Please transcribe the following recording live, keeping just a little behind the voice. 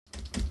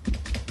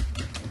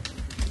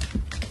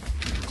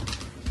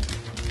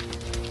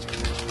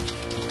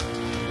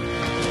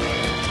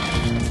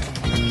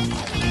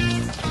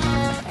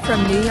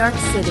from New York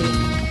City.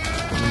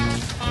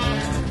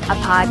 A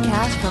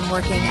podcast from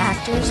working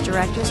actors,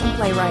 directors, and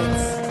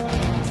playwrights.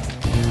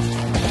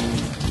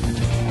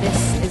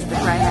 This is the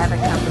CRY HAVOC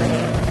Company.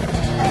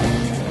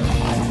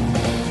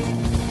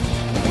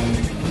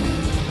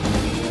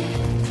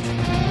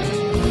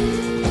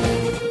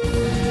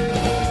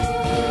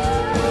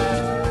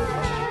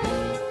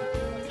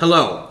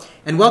 Hello,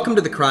 and welcome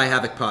to the CRY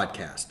HAVOC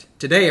podcast.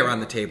 Today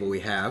around the table we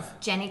have...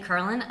 Jenny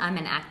Kirlin, I'm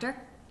an actor.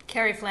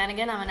 Kerry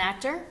Flanagan, I'm an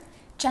actor.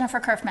 Jennifer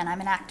Curfman,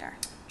 I'm an actor.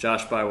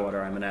 Josh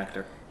Bywater, I'm an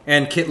actor.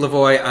 And Kitt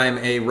Lavoie, I'm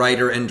a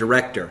writer and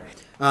director.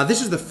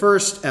 This is the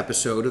first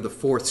episode of the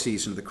fourth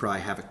season of the CRY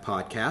HAVOC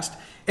podcast.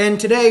 And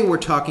today we're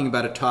talking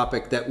about a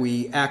topic that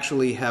we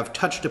actually have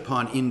touched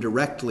upon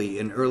indirectly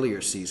in earlier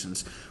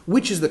seasons,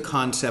 which is the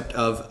concept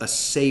of a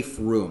safe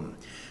room.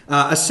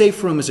 A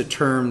safe room is a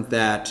term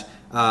that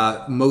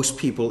most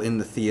people in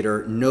the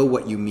theater know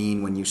what you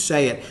mean when you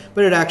say it,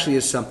 but it actually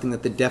is something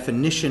that the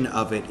definition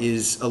of it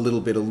is a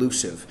little bit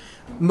elusive.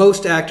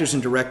 Most actors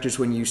and directors,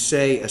 when you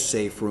say a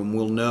safe room,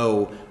 will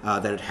know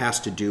that it has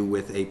to do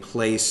with a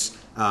place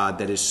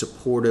that is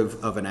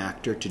supportive of an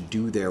actor to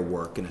do their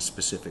work in a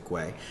specific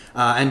way.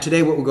 And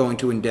today what we're going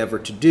to endeavor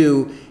to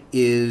do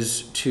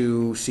is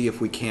to see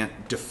if we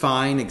can't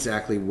define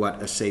exactly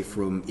what a safe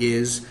room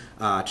is,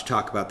 to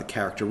talk about the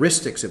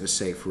characteristics of a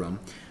safe room,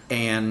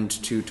 and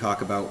to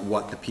talk about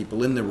what the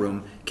people in the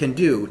room can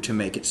do to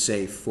make it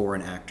safe for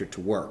an actor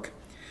to work.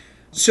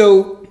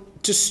 So,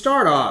 to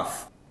start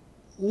off,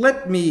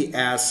 let me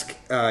ask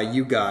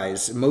you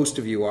guys, most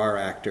of you are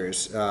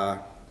actors,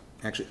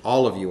 actually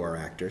all of you are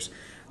actors,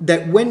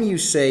 that when you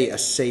say a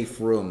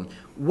safe room,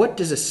 what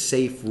does a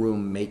safe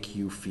room make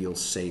you feel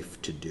safe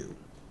to do?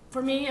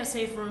 For me, a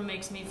safe room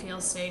makes me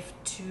feel safe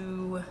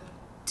to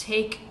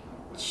take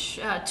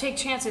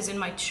chances in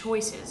my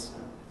choices.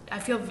 I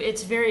feel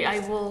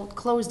I will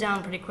close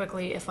down pretty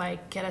quickly if I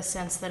get a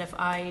sense that if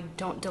I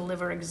don't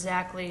deliver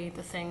exactly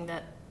the thing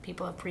that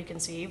people have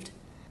preconceived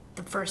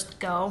the first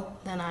go,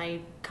 then I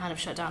kind of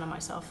shut down on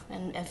myself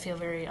and I feel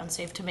very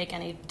unsafe to make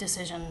any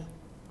decision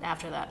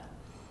after that.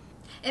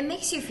 It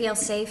makes you feel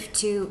safe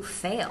to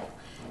fail,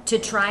 to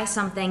try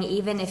something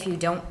even if you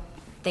don't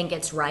think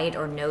it's right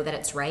or know that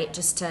it's right,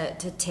 just to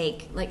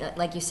take,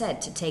 like you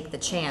said, to take the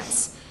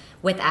chance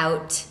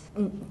without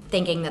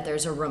thinking that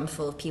there's a room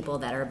full of people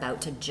that are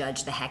about to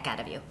judge the heck out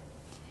of you.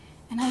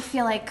 And I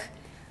feel like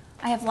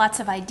I have lots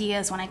of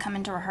ideas when I come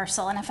into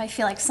rehearsal, and if I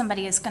feel like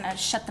somebody is going to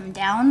shut them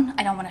down,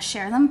 I don't want to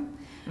share them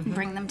and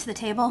bring them to the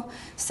table.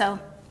 So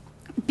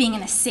being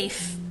in a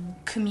safe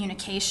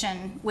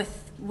communication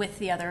with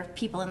the other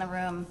people in the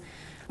room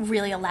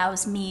really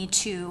allows me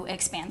to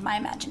expand my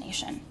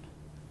imagination.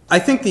 I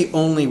think the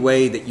only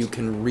way that you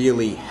can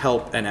really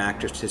help an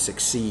actor to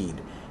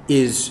succeed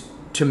is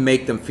to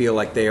make them feel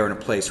like they are in a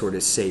place where it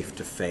is safe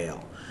to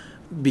fail.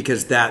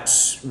 Because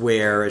that's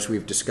where, as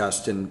we've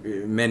discussed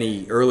in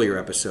many earlier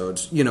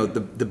episodes,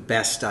 the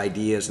best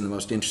ideas and the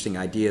most interesting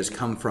ideas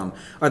come from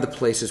are the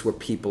places where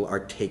people are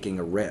taking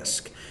a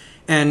risk.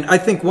 And I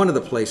think one of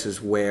the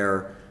places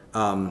where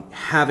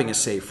having a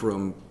safe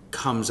room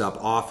comes up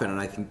often,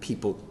 and I think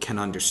people can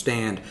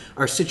understand,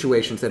 are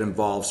situations that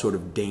involve sort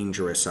of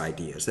dangerous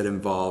ideas, that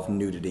involve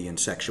nudity and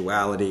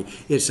sexuality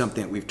is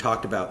something that we've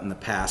talked about in the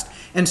past.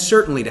 And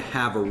certainly to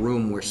have a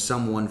room where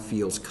someone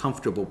feels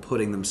comfortable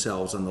putting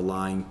themselves on the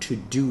line to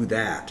do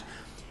that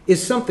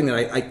is something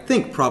that I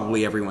think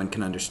probably everyone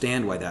can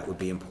understand why that would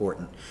be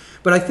important.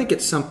 But I think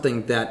it's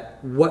something that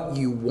what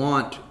you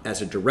want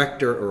as a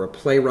director or a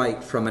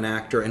playwright from an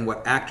actor and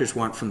what actors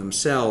want from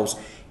themselves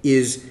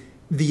is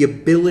the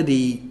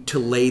ability to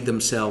lay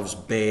themselves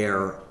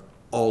bare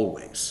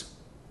always,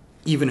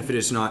 even if it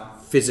is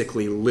not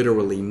physically,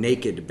 literally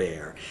naked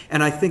bare.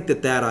 And I think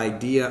that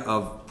idea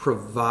of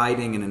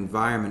providing an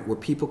environment where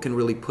people can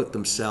really put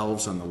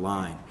themselves on the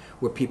line,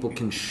 where people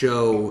can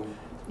show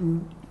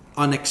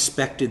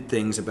unexpected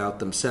things about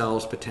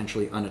themselves,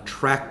 potentially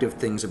unattractive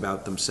things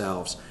about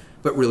themselves,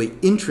 but really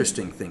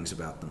interesting things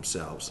about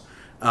themselves,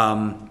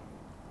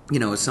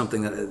 is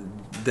something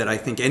that I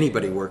think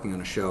anybody working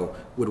on a show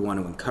would want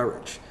to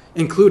encourage,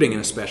 including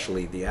and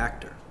especially the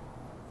actor.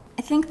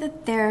 I think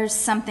that there's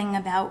something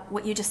about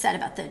what you just said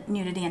about the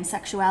nudity and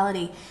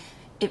sexuality.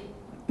 It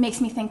makes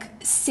me think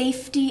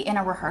safety in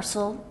a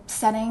rehearsal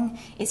setting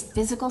is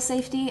physical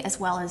safety as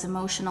well as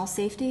emotional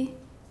safety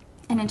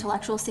and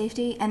intellectual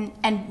safety,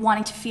 and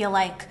wanting to feel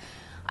like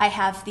I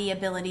have the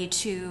ability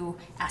to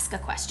ask a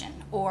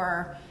question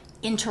or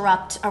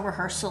interrupt a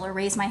rehearsal or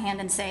raise my hand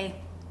and say,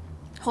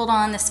 hold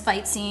on, this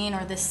fight scene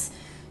or this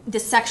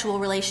sexual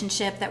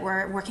relationship that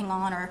we're working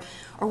on or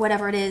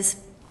whatever it is,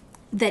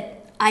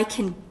 that I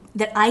can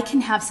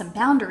have some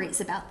boundaries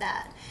about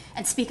that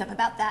and speak up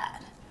about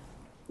that.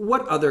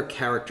 What other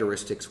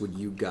characteristics would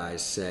you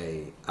guys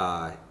say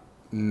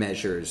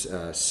measures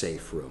a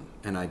safe room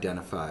and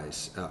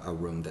identifies a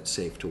room that's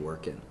safe to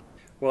work in?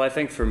 Well, I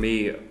think for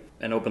me,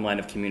 an open line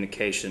of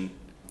communication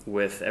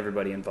with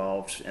everybody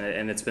involved,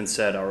 and it's been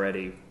said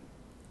already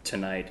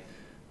tonight,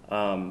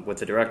 with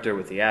the director,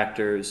 with the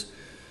actors,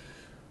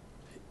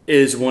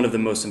 is one of the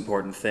most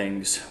important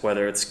things,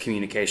 whether it's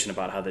communication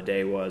about how the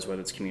day was,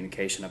 whether it's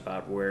communication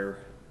about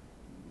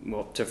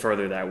to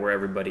further that, where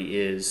everybody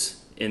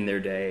is in their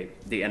day,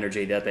 the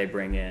energy that they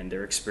bring in,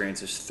 their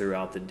experiences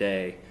throughout the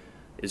day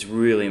is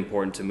really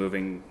important to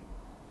moving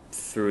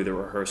through the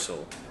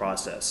rehearsal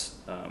process,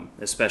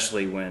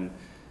 especially when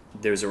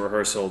there's a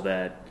rehearsal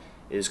that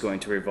is going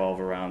to revolve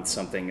around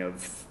something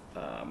of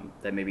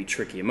that may be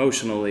tricky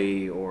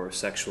emotionally or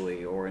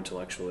sexually or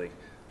intellectually.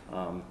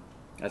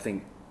 I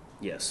think,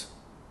 yes,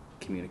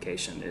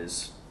 communication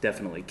is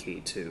definitely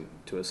key to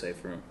a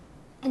safe room.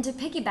 And to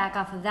piggyback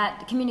off of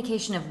that,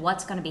 communication of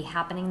what's going to be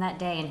happening that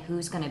day and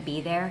who's going to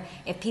be there.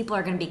 If people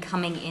are going to be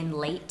coming in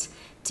late,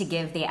 to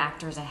give the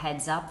actors a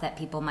heads up that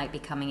people might be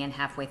coming in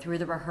halfway through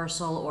the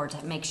rehearsal, or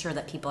to make sure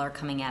that people are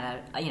coming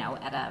at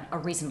a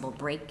reasonable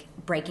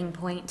breaking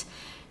point,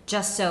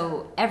 just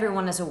so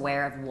everyone is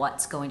aware of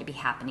what's going to be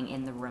happening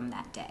in the room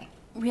that day.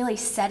 Really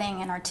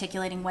setting and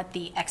articulating what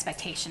the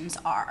expectations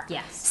are.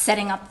 Yes.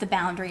 Setting up the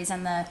boundaries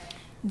and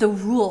the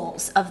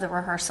rules of the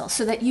rehearsal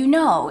so that you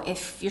know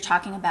if you're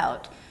talking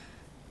about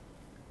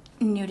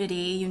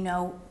nudity,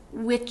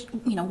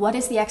 what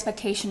is the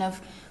expectation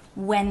of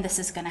when this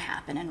is going to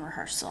happen in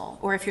rehearsal.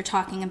 Or if you're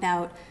talking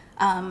about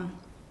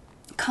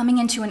coming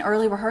into an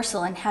early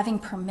rehearsal and having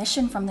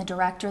permission from the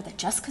director that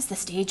just because the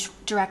stage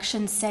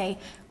directions say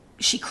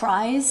she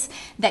cries,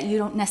 that you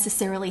don't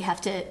necessarily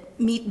have to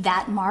meet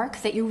that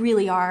mark, that you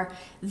really are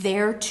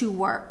there to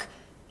work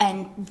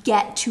and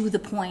get to the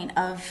point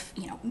of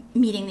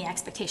meeting the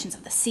expectations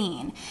of the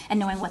scene and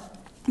knowing what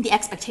the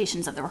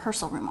expectations of the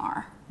rehearsal room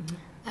are.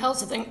 I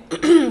also think,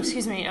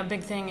 excuse me, a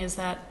big thing is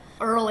that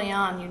early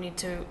on you need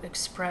to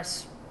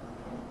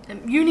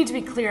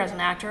be clear as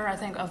an actor, I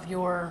think, of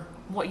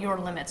what your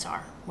limits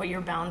are, what your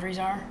boundaries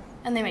are,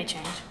 and they may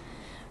change.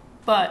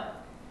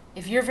 But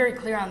if you're very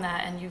clear on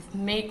that and you've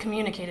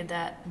communicated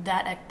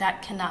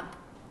that cannot,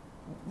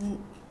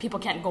 people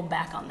can't go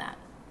back on that.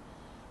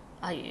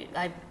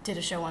 I did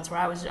a show once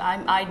where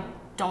I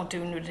don't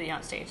do nudity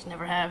on stage,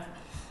 never have.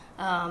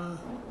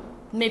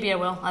 Maybe I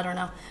will, I don't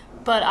know.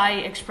 But I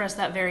expressed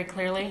that very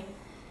clearly,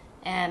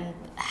 and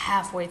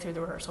halfway through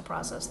the rehearsal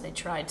process, they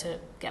tried to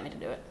get me to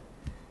do it.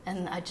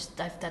 And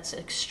that's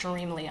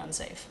extremely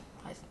unsafe.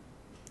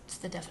 It's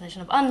the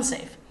definition of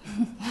unsafe.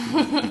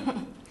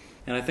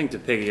 And I think to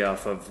piggy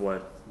off of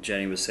what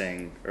Jenny was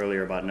saying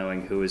earlier about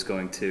knowing who is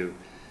going to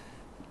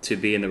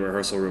be in the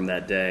rehearsal room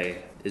that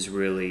day is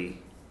really,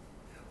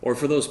 or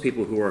for those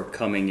people who are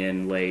coming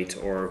in late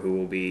or who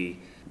will be,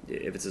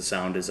 if it's a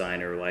sound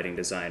designer, lighting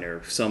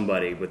designer,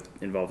 somebody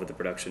involved with the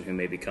production who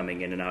may be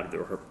coming in and out of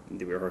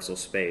the rehearsal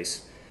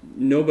space,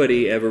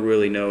 nobody ever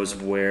really knows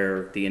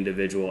where the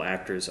individual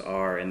actors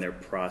are in their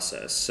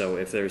process. So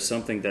if there's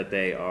something that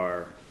they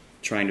are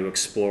trying to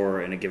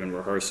explore in a given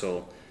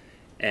rehearsal,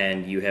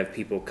 and you have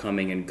people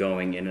coming and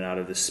going in and out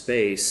of the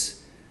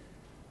space,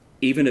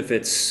 even if I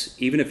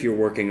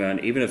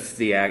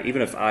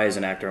as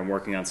an actor am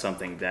working on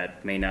something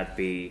that may not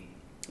be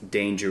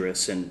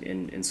dangerous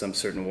in some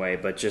certain way,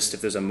 but just if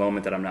there's a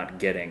moment that I'm not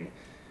getting,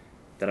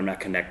 that I'm not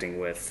connecting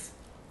with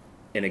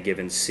in a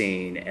given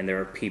scene, and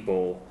there are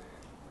people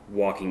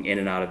walking in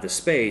and out of the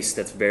space,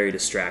 that's very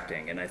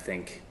distracting. And I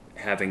think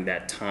having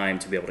that time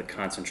to be able to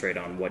concentrate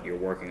on what you're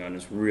working on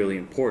is really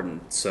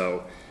important.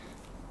 So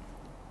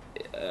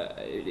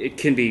it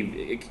can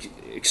be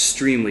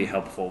extremely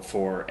helpful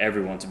for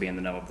everyone to be in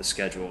the know of the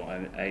schedule.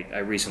 I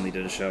recently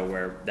did a show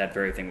where that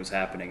very thing was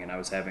happening, and I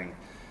was having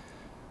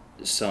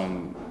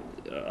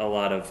a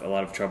lot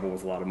of trouble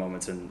with a lot of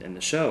moments in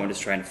the show, and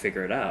just trying to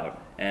figure it out.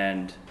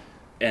 And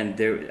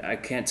there, I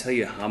can't tell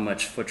you how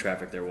much foot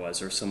traffic there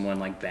was, or someone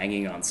like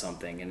banging on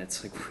something, and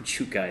it's like, would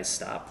you guys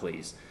stop,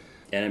 please?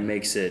 And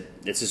it's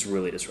just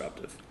really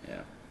disruptive.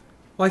 Yeah.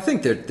 Well, I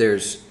think that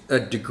there's a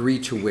degree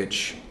to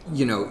which,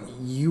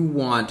 you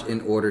want,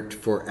 in order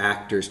for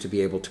actors to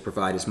be able to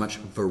provide as much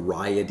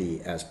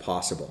variety as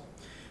possible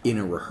in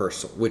a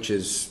rehearsal, which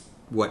is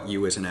what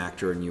you as an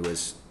actor and you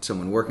as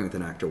someone working with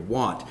an actor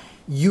want.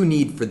 You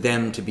need for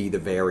them to be the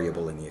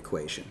variable in the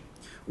equation,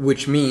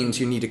 which means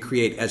you need to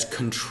create as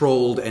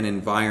controlled an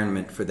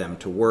environment for them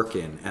to work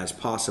in as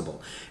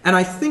possible. And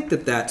I think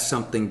that that's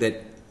something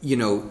that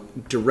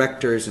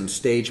directors and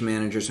stage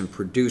managers and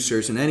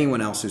producers and anyone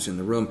else who's in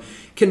the room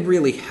can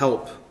really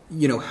help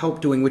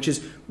doing, which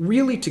is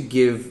really to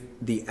give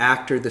the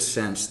actor the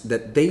sense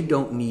that they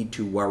don't need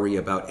to worry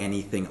about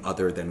anything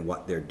other than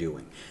what they're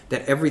doing,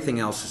 that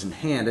everything else is in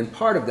hand. And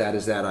part of that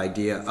is that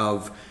idea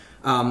of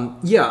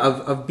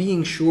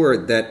being sure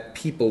that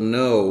people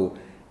know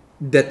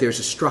that there's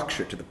a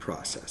structure to the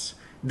process,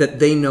 that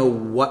they know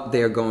what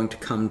they're going to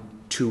come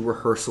to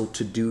rehearsal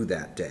to do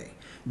that day.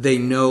 They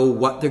know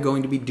what they're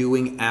going to be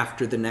doing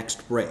after the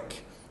next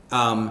break.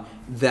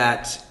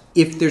 That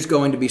if there's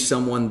going to be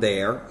someone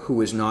there who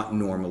is not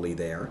normally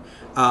there.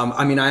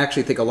 I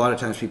actually think a lot of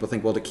times people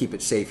think, well, to keep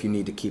it safe, you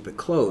need to keep it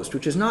closed,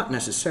 which is not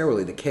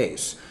necessarily the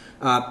case.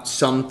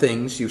 Some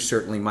things you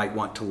certainly might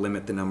want to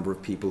limit the number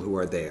of people who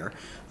are there.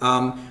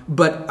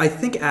 But I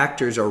think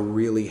actors are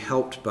really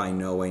helped by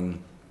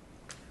knowing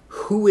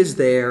who is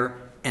there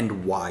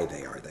and why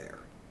they are there.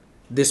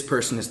 This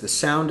person is the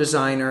sound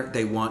designer.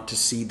 They want to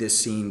see this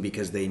scene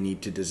because they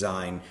need to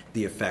design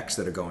the effects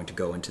that are going to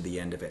go into the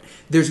end of it.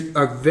 There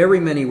are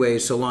very many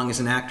ways, so long as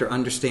an actor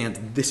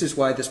understands this is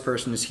why this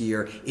person is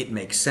here, it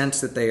makes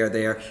sense that they are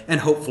there,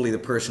 and hopefully the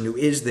person who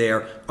is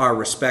there are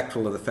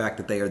respectful of the fact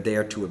that they are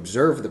there to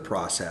observe the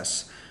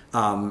process,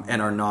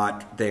 and are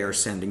not there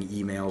sending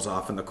emails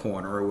off in the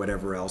corner or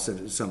whatever else. It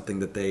is something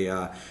that they,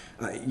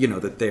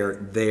 that they're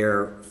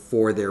there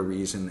for their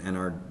reason and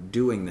are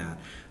doing that.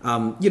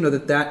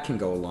 That can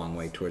go a long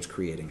way towards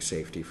creating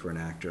safety for an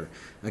actor.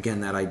 Again,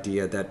 that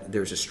idea that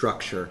there's a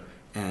structure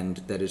and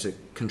that is a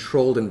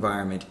controlled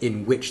environment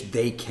in which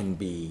they can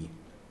be,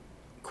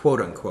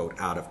 quote unquote,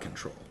 out of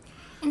control.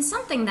 And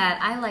something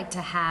that I like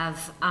to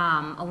have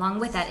along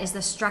with that is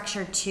the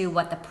structure to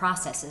what the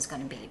process is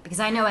going to be. Because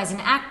I know as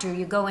an actor,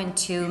 you go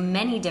into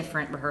many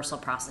different rehearsal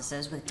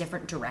processes with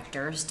different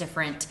directors,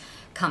 different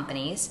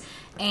companies.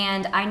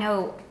 And I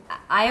know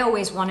I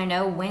always want to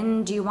know,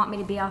 when do you want me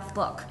to be off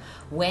book?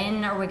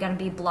 When are we going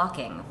to be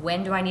blocking?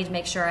 When do I need to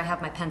make sure I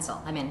have my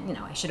pencil? I mean,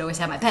 I should always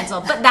have my pencil,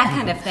 but that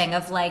kind of thing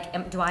of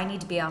like, do I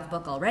need to be off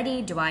book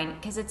already?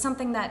 Because it's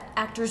something that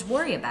actors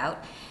worry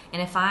about.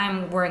 And if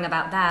I'm worrying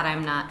about that,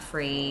 I'm not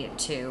free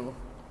to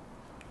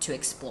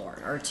explore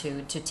or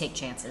to take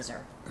chances.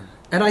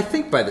 And I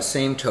think by the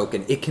same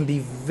token, it can be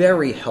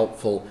very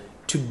helpful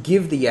to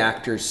give the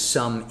actors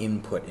some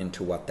input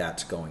into what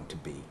that's going to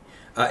be.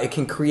 It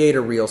can create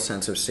a real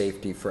sense of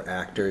safety for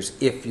actors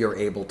if you're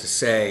able to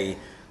say,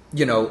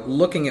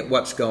 looking at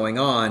what's going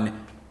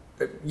on,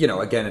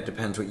 again, it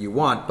depends what you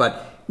want,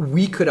 but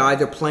we could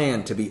either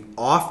plan to be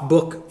off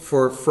book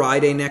for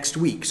Friday next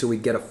week, so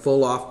we'd get a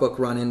full off book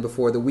run in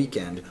before the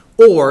weekend,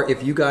 or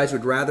if you guys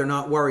would rather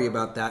not worry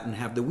about that and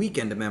have the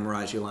weekend to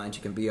memorize your lines,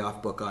 you can be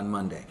off book on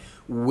Monday.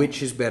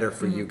 Which is better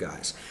for you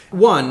guys?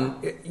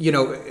 One,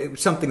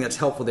 something that's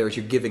helpful there is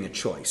you're giving a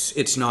choice.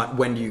 It's not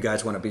when do you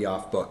guys want to be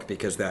off book,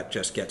 because that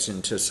just gets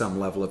into some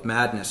level of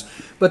madness.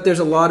 But there's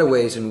a lot of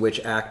ways in which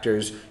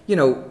actors,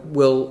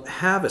 will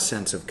have a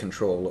sense of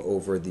control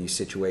over the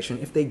situation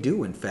if they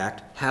do, in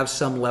fact, have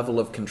some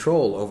level of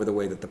control over the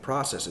way that the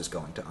process is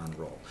going to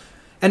unroll.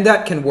 And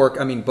that can work,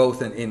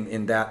 both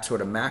in that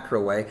sort of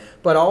macro way,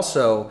 but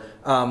also,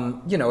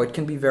 it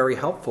can be very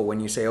helpful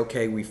when you say,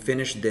 okay, we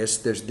finished this,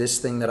 there's this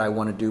thing that I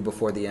want to do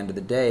before the end of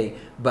the day,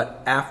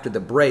 but after the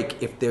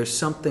break, if there's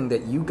something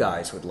that you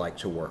guys would like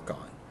to work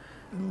on,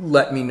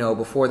 let me know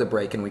before the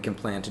break and we can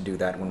plan to do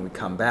that when we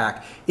come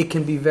back. It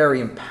can be very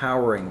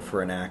empowering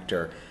for an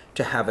actor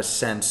to have a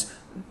sense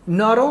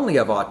not only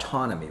of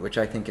autonomy, which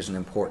I think is an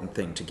important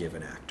thing to give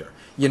an actor,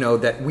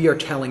 that we are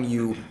telling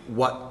you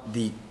what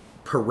the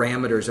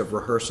parameters of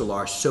rehearsal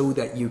are so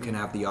that you can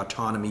have the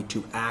autonomy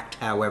to act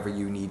however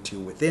you need to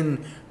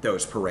within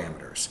those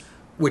parameters,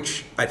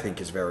 which I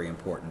think is very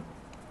important.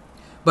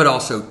 But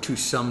also, to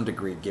some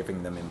degree,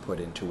 giving them input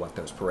into what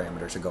those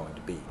parameters are going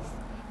to be.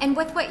 And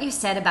with what you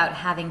said about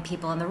having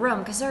people in the room,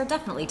 because there are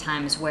definitely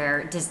times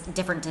where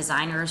different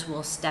designers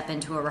will step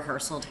into a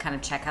rehearsal to kind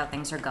of check how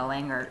things are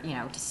going, or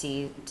to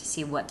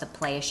see what the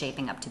play is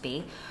shaping up to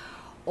be.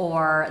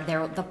 Or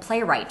the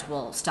playwright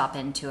will stop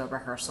into a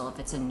rehearsal if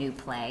it's a new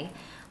play,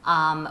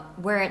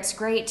 where it's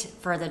great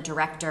for the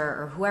director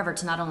or whoever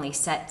to not only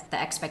set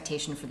the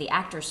expectation for the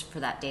actors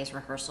for that day's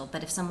rehearsal,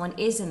 but if someone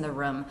is in the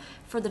room,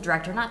 for the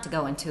director not to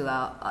go into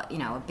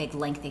a big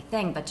lengthy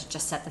thing, but to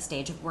just set the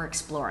stage of we're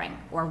exploring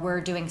or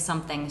we're doing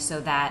something so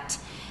that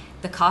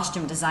the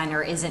costume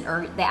designer isn't,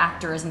 or the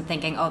actor isn't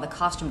thinking, oh, the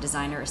costume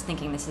designer is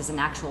thinking this is an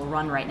actual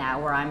run right now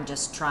where I'm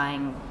just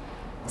trying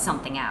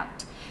something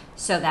out,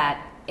 so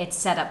that it's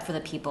set up for the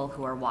people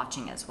who are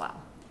watching as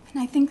well.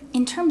 And I think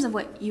in terms of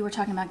what you were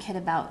talking about, Kitt,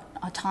 about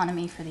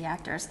autonomy for the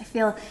actors, I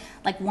feel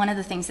like one of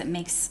the things that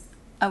makes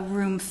a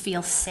room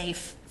feel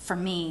safe for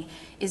me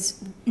is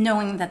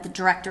knowing that the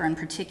director in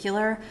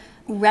particular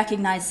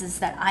recognizes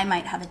that I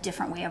might have a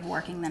different way of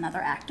working than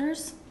other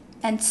actors,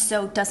 and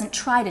so doesn't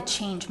try to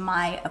change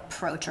my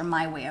approach or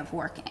my way of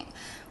working.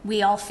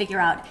 We all figure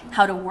out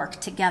how to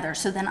work together,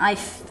 so then I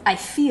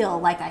feel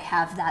like I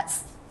have that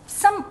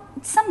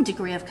some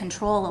degree of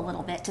control a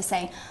little bit to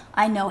say,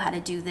 I know how to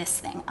do this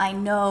thing. I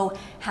know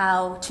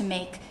how to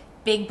make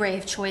big,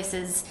 brave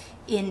choices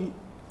in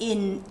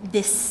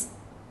this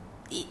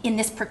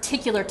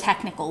particular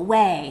technical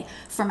way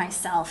for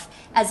myself,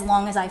 as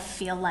long as I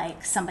feel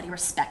like somebody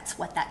respects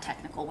what that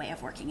technical way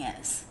of working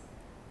is.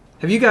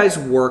 Have you guys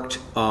worked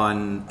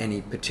on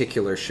any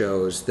particular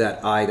shows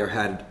that either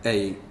had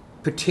a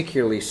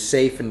particularly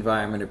safe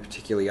environment or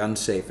particularly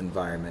unsafe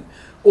environment?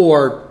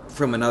 Or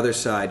from another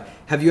side,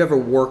 have you ever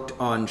worked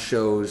on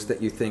shows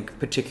that you think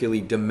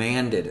particularly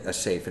demanded a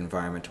safe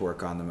environment to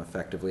work on them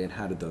effectively, and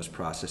how did those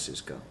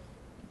processes go?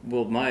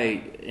 Well,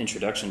 my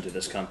introduction to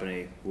this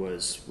company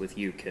was with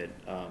you, Kitt,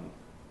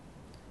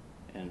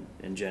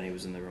 and Jenny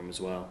was in the room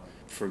as well,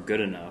 for Good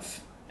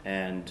Enough.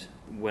 And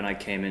when I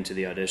came into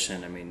the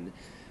audition,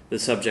 the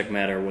subject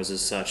matter was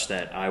as such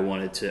that I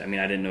wanted to, I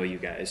didn't know you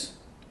guys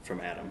from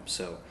Adam,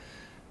 so,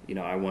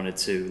 I wanted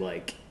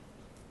to,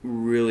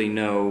 really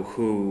know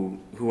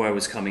who I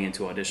was coming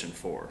into audition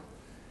for,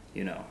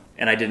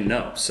 and I didn't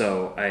know.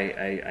 So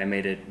I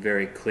made it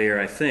very clear,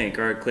 I think,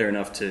 or clear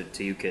enough to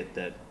you, Kitt,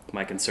 that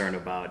my concern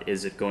about,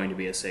 is it going to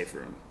be a safe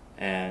room?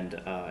 And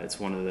it's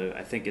one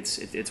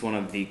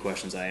of the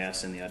questions I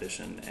asked in the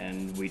audition,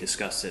 and we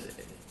discussed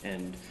it.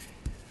 And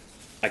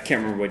I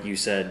can't remember what you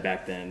said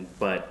back then,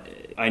 but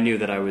I knew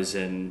that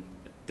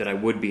I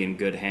would be in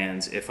good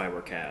hands if I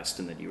were cast,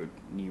 and that you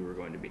were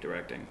going to be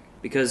directing.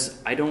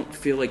 Because I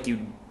feel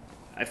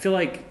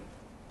like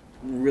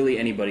really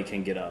anybody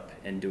can get up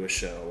and do a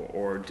show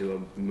or do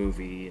a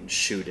movie and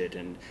shoot it,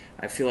 and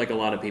I feel like a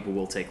lot of people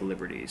will take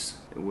liberties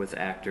with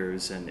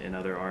actors and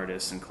other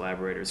artists and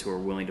collaborators who are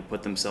willing to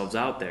put themselves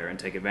out there and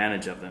take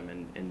advantage of them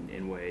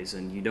in ways,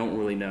 and you don't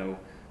really know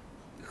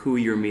who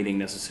you're meeting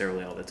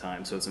necessarily all the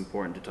time, so it's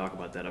important to talk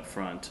about that up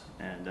front.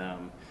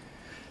 And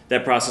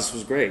that process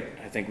was great.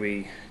 I think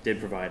we did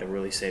provide a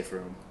really safe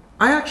room.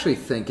 I actually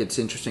think it's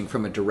interesting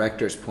from a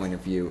director's point of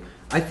view.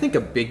 I think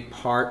a big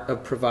part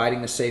of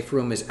providing a safe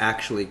room is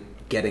actually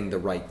getting the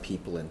right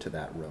people into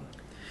that room.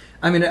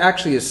 I mean, it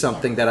actually is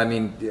something that,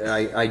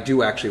 I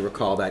do actually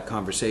recall that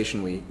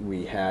conversation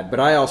we had, but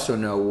I also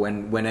know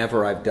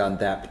whenever I've done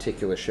that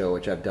particular show,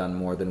 which I've done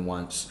more than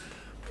once,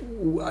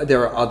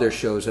 there are other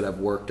shows that I've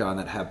worked on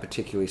that have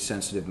particularly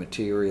sensitive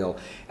material,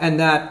 and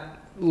that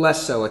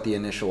less so at the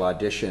initial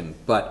audition,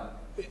 but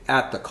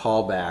at the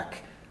callback,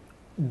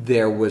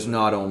 there was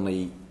not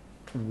only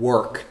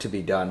work to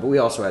be done, but we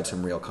also had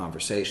some real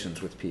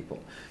conversations with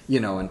people,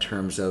 in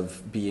terms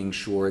of being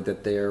sure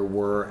that there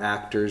were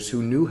actors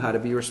who knew how to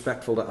be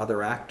respectful to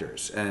other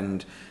actors.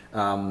 And,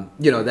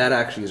 that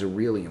actually is a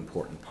really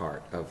important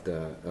part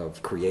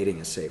of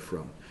creating a safe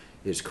room,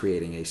 is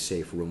creating a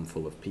safe room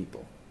full of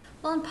people.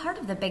 Well, and part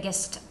of the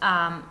biggest,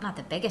 not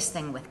the biggest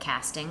thing with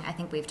casting, I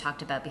think we've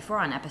talked about before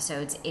on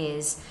episodes,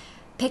 is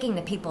picking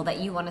the people that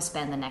you want to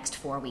spend the next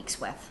 4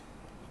 weeks with.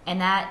 And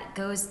that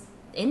goes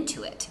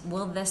into it.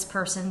 Will this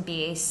person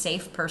be a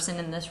safe person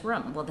in this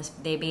room? Will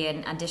they be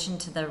an addition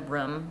to the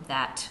room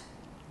that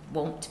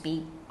won't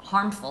be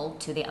harmful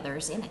to the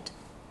others in it?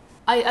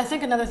 I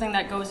think another thing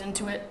that goes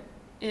into it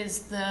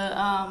is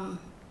the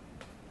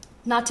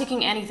not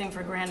taking anything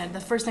for granted.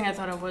 The first thing I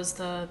thought of was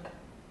the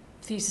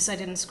thesis I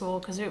did in school,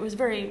 because it was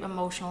very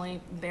emotionally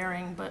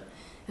bearing, but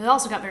it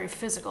also got very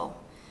physical.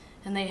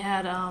 And they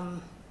had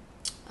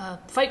a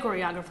fight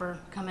choreographer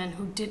come in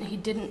who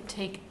didn't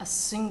take a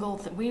single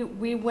thing.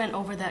 We went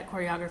over that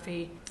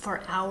choreography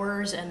for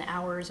hours and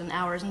hours and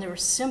hours, and they were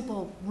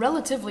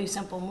relatively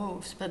simple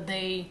moves, but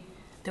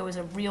there was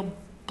a real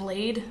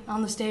blade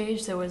on the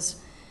stage. There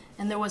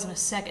wasn't a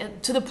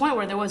second, to the point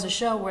where there was a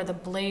show where the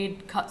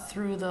blade cut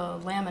through the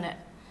laminate,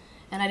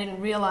 and I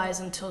didn't realize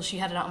until she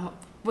had it out,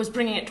 was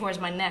bringing it towards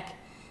my neck.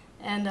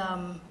 And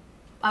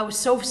I was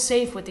so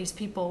safe with these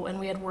people,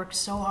 and we had worked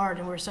so hard,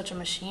 and we were such a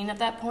machine at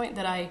that point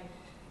that I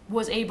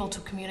was able to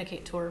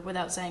communicate to her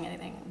without saying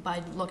anything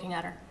by looking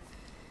at her.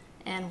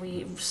 And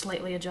we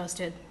slightly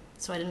adjusted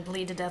so I didn't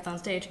bleed to death on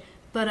stage.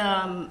 But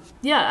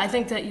I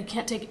think that you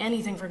can't take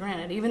anything for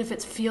granted, even if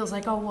it feels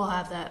like, oh, we'll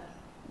have that.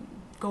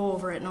 Go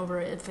over it and over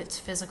it if it's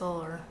physical,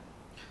 or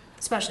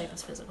especially if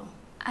it's physical.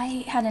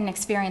 I had an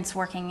experience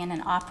working in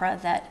an opera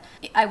that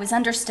I was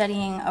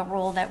understudying a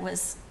role it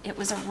was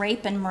a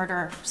rape and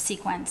murder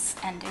sequence,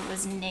 and it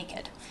was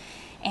naked.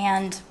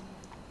 And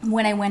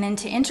when I went in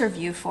to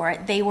interview for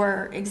it, they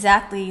were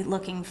exactly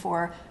looking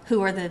for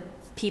who are the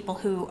people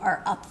who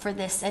are up for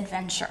this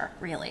adventure,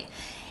 really.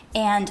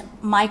 And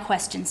my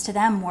questions to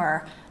them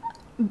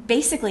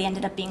basically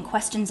ended up being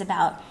questions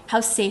about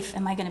how safe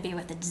am I going to be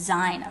with the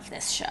design of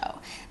this show,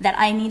 that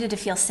I needed to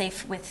feel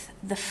safe with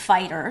the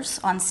fighters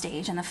on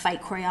stage and the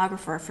fight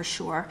choreographer for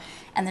sure,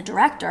 and the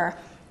director,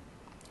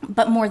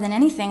 but more than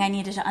anything, I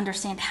needed to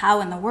understand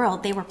how in the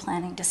world they were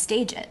planning to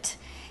stage it,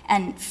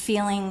 and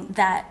feeling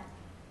that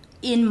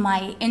in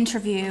my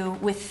interview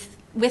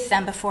with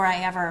them before I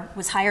ever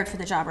was hired for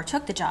the job or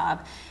took the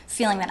job,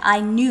 feeling that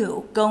I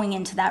knew going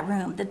into that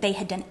room that they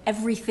had done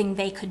everything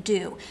they could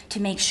do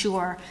to make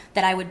sure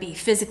that I would be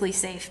physically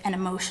safe and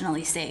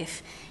emotionally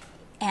safe,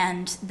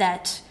 and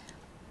that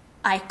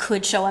I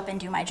could show up and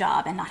do my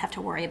job and not have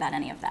to worry about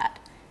any of that.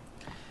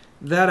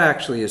 That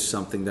actually is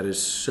something that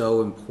is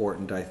so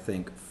important, I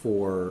think,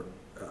 for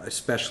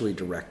especially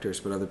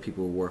directors, but other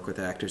people who work with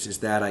actors, is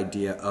that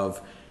idea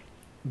of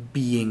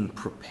being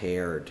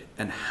prepared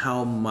and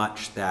how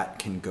much that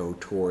can go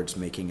towards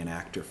making an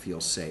actor feel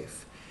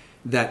safe.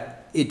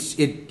 That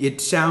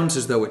it sounds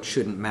as though it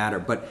shouldn't matter,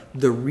 but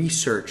the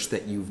research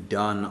that you've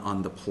done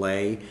on the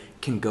play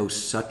can go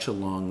such a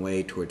long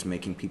way towards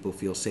making people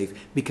feel safe,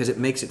 because it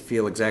makes it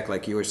feel exactly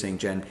like you were saying,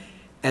 Jen,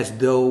 as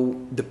though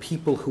the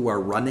people who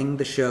are running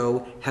the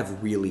show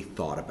have really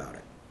thought about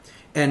it.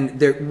 And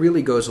that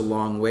really goes a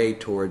long way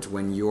towards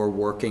when you're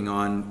working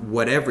on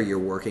whatever you're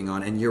working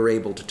on, and you're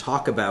able to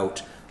talk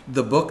about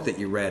the book that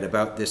you read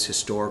about this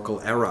historical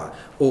era,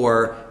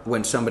 or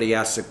when somebody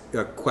asks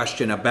a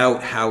question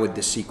about how would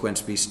the sequence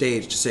be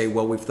staged, to say,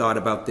 well, we've thought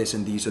about this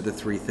and these are the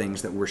three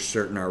things that we're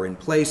certain are in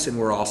place, and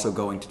we're also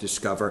going to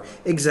discover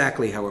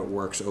exactly how it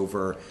works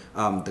over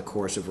the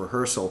course of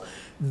rehearsal.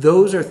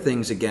 Those are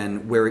things,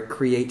 again, where it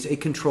creates a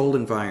controlled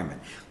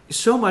environment.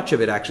 So much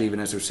of it, actually,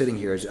 even as we're sitting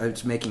here,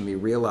 it's making me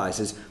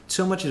realize is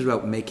so much is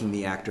about making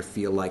the actor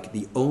feel like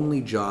the only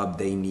job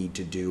they need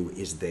to do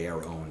is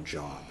their own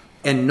job.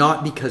 And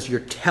not because you're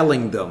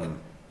telling them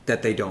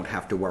that they don't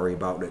have to worry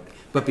about it,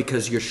 but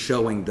because you're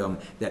showing them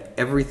that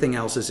everything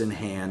else is in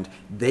hand,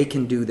 they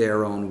can do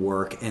their own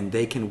work, and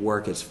they can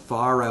work as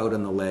far out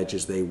on the ledge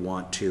as they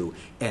want to,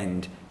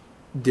 and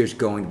there's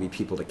going to be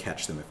people to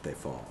catch them if they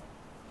fall.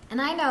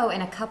 And I know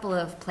in a couple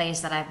of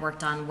plays that I've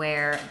worked on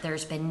where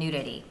there's been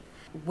nudity,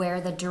 where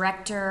the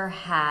director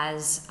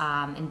has,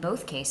 in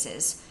both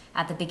cases,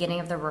 at the beginning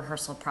of the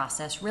rehearsal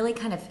process, really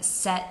kind of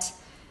set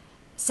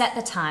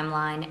the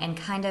timeline and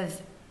kind of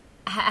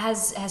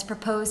has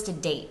proposed a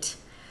date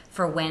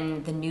for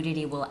when the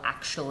nudity will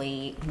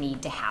actually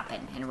need to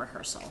happen in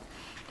rehearsal.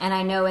 And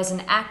I know as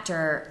an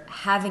actor,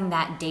 having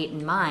that date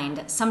in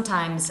mind,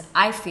 sometimes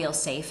I feel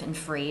safe and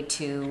free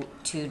to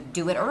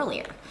do it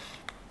earlier,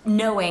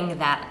 knowing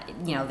that,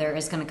 you know, there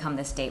is going to come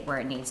this date where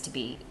it needs to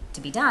be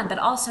done, but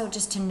also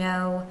just to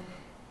know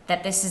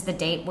that this is the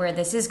date where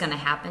this is going to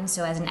happen,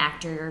 so as an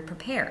actor you're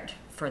prepared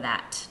for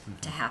that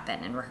to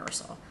happen in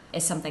rehearsal,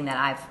 is something that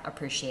I've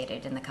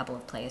appreciated in the couple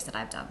of plays that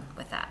I've done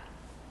with that.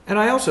 And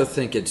I also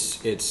think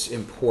it's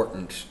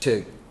important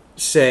to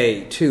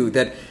say, too,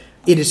 that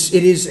it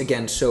is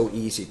again so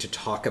easy to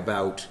talk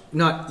about,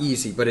 not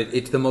easy, but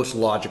it's the most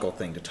logical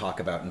thing to talk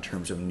about in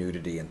terms of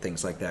nudity and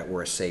things like that,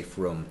 where a safe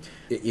room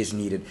is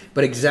needed.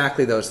 But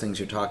exactly those things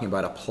you're talking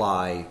about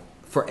apply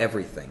for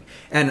everything.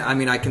 And I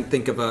mean, I can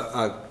think of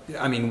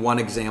one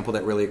example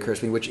that really occurs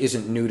to me, which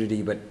isn't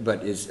nudity,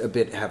 but is a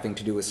bit having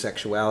to do with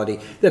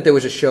sexuality, that there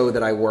was a show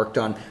that I worked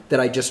on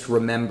that I just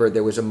remember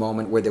there was a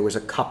moment where there was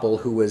a couple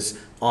who was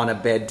on a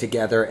bed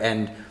together,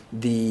 and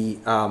the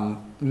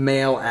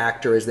male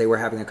actor, as they were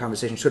having a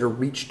conversation, sort of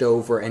reached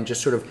over and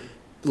just sort of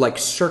like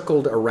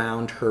circled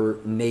around her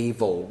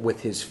navel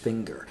with his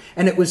finger.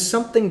 And it was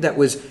something that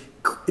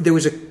there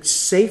was a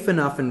safe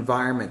enough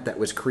environment that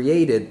was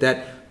created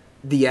that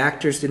the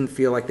actors didn't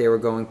feel like they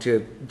were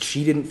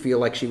she didn't feel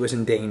like she was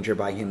in danger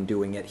by him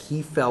doing it.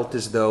 He felt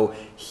as though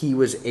he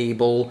was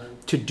able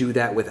to do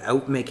that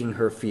without making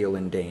her feel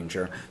in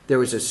danger. There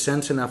was a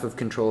sense enough of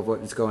control of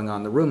what was going on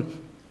in the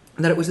room,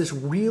 and that it was this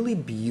really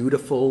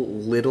beautiful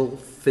little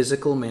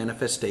physical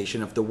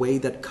manifestation of the way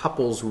that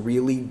couples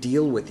really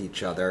deal with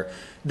each other,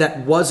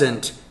 that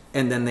wasn't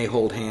and then they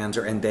hold hands,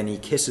 and then he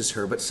kisses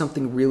her, but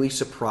something really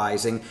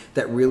surprising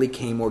that really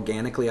came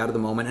organically out of the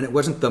moment. And it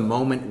wasn't the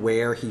moment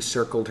where he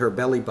circled her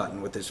belly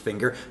button with his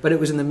finger, but it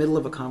was in the middle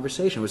of a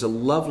conversation. It was a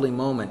lovely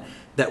moment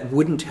that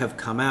wouldn't have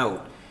come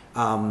out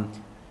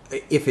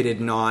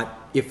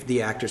if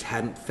the actors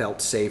hadn't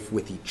felt safe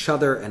with each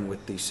other and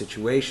with the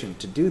situation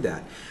to do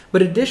that.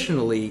 But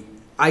additionally,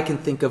 I can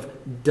think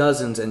of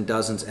dozens and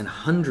dozens and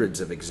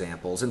hundreds of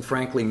examples, and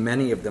frankly,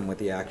 many of them with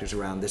the actors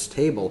around this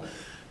table,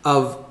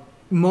 of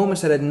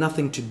moments that had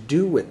nothing to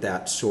do with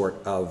that sort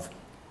of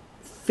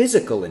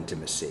physical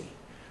intimacy.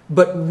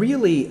 But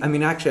really, I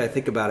mean, actually, I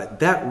think about it,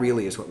 that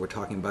really is what we're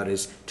talking about,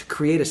 is to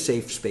create a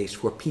safe space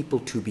for people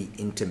to be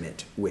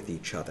intimate with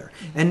each other.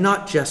 And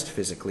not just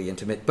physically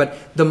intimate, but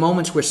the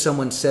moments where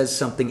someone says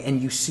something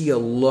and you see a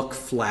look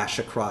flash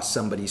across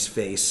somebody's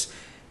face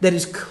that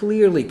is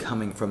clearly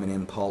coming from an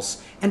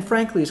impulse, and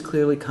frankly is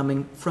clearly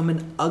coming from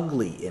an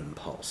ugly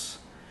impulse.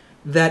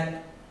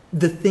 That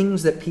the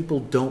things that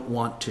people don't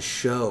want to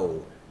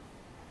show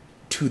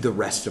to the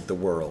rest of the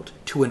world,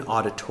 to an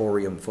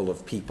auditorium full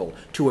of people,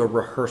 to a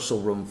rehearsal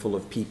room full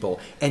of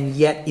people, and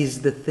yet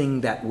is the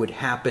thing that would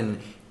happen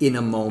in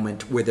a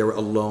moment where they're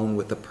alone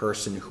with a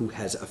person who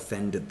has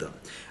offended them.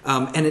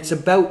 And it's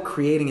about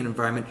creating an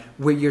environment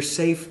where you're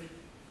safe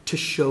to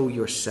show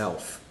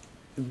yourself,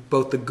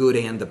 both the good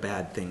and the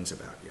bad things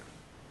about you.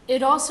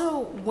 It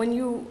also, when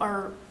you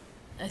are,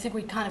 I think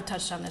we kind of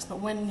touched on this, but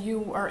when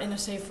you are in a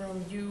safe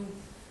room, you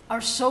are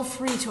so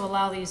free to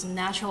allow these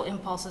natural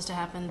impulses to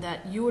happen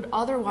that you would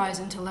otherwise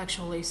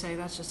intellectually say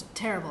that's just a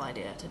terrible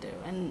idea to do.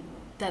 And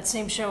that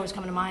same show is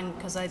coming to mind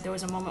because there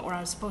was a moment where I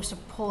was supposed to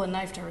pull a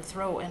knife to her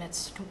throat, and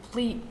it's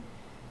complete.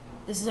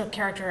 This is a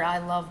character I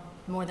love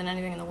more than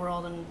anything in the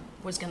world and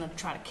was going to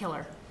try to kill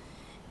her.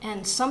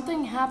 And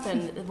something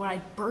happened where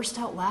I burst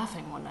out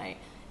laughing one night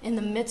in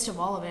the midst of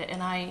all of it,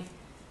 and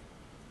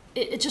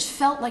it just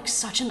felt like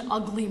such an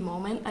ugly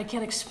moment. I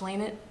can't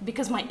explain it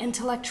because my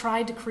intellect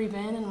tried to creep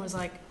in and was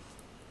like,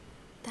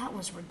 that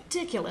was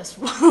ridiculous.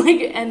 But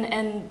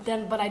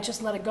I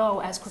just let it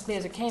go as quickly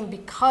as it came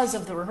because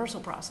of the rehearsal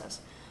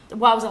process.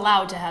 Well, I was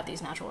allowed to have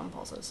these natural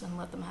impulses and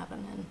let them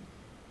happen.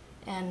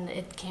 And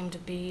it came to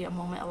be a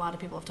moment a lot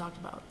of people have talked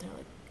about. They're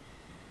like,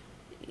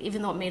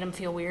 even though it made them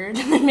feel weird,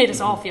 it made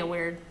us all feel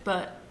weird,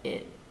 but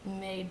it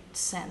made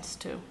sense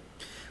too.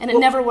 And it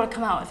never would have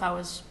come out if I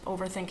was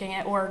overthinking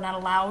it or not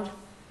allowed.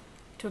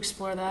 to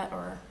explore that,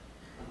 or?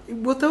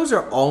 Well, those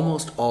are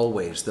almost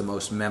always the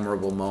most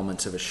memorable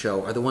moments of a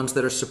show, are the ones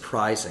that are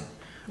surprising.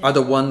 Are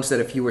the ones that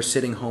if you were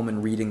sitting home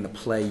and reading the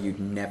play, you'd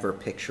never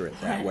picture it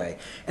that way.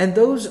 And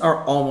those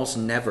are almost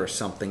never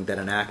something that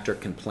an actor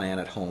can plan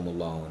at home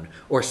alone,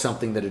 or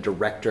something that a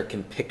director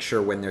can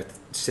picture when they're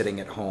sitting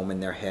at home in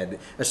their head,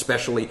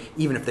 especially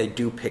even if they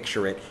do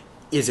picture it.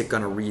 Is it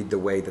going to read the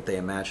way that they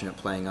imagine it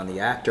playing on the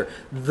actor?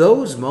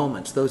 Those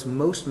moments, those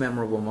most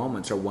memorable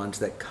moments, are ones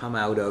that come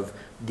out of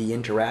the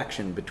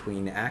interaction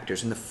between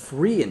actors and the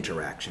free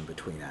interaction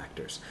between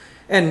actors.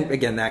 And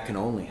again, that can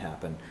only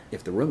happen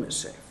if the room is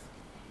safe.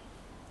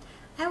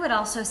 I would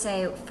also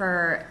say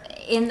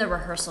in the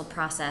rehearsal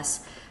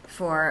process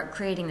for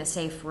creating the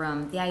safe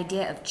room, the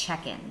idea of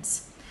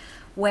check-ins,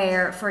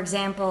 where, for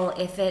example,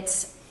 if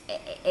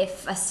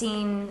a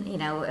scene,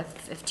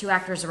 if two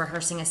actors are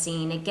rehearsing a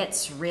scene, it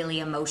gets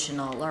really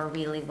emotional or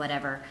really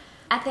whatever,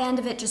 at the end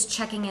of it, just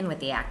checking in with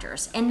the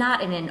actors, and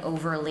not in an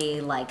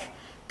overly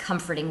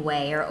comforting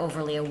way or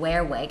overly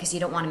aware way, because you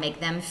don't want to make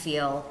them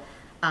feel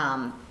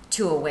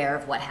too aware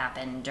of what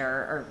happened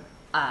or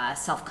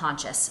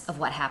self-conscious of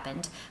what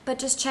happened, but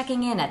just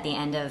checking in at the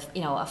end of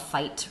a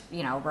fight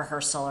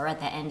rehearsal, or at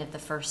the end of the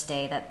first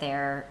day that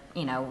there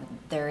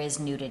is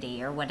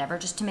nudity or whatever,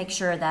 just to make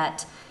sure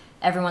that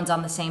everyone's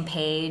on the same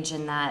page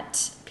and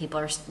that people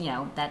are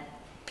that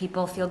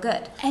people feel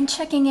good. And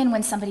checking in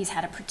when somebody's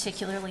had a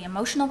particularly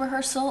emotional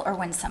rehearsal, or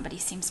when somebody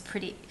seems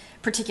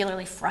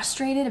particularly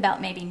frustrated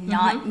about maybe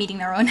not meeting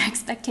their own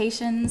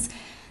expectations.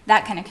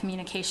 That kind of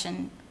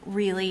communication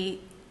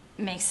really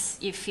makes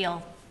you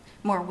feel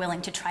more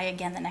willing to try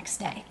again the next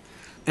day.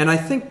 And I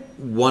think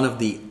one of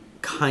the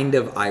kind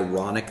of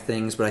ironic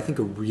things, but I think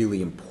a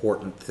really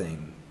important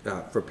thing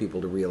for people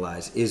to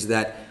realize, is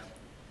that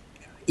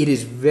it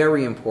is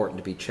very important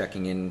to be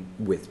checking in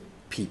with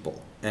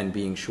people and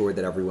being sure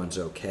that everyone's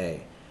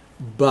okay.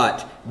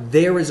 But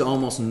there is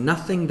almost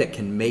nothing that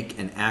can make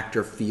an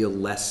actor feel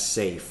less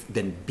safe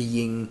than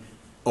being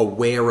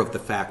aware of the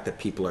fact that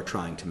people are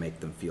trying to make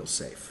them feel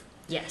safe.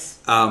 Yes.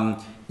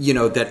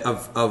 That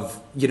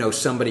of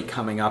somebody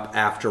coming up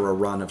after a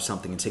run of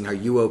something and saying, "Are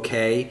you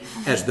okay?"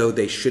 as though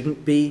they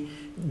shouldn't be.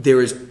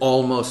 There is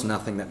almost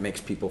nothing that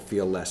makes people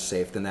feel less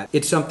safe than that.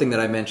 It's something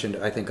that I mentioned,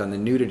 I think, on the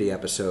nudity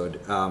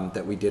episode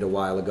that we did a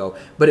while ago.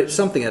 But it's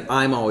something that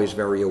I'm always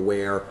very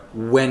aware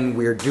when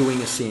we're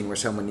doing a scene where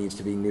someone needs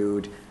to be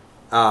nude.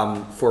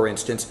 For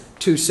instance,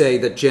 to say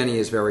that Jenny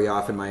is very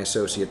often my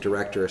associate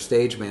director or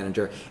stage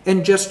manager,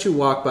 and just to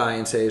walk by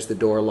and say, "Is the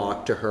door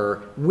locked?" to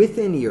her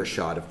within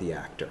earshot of the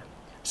actor.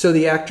 So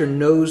the actor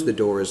knows the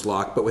door is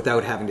locked, but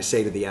without having to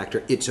say to the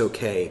actor, "It's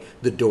okay,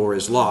 the door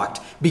is locked,"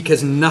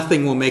 because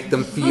nothing will make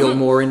them feel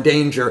more in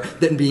danger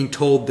than being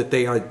told that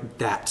they are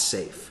that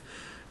safe.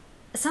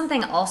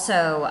 Something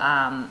also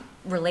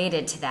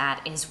related to that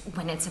is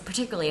when it's a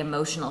particularly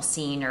emotional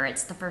scene, or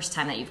it's the first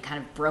time that you've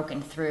kind of broken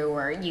through,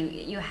 or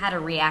you had a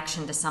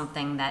reaction to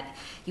something that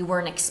you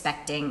weren't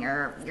expecting,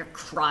 or you're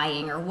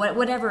crying, or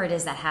whatever it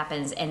is that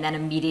happens, and then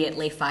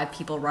immediately 5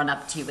 people run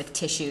up to you with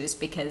tissues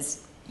because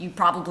you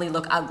probably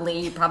look ugly,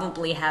 you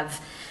probably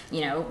have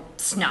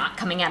snot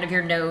coming out of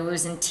your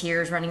nose and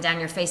tears running down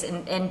your face,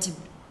 and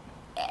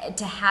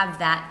to have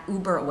that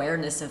uber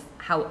awareness of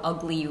how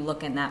ugly you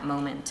look in that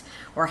moment,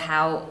 or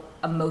how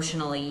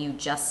emotionally you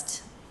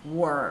just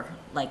were,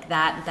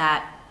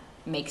 that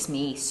makes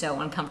me so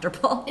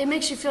uncomfortable. It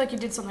makes you feel like you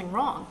did something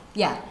wrong.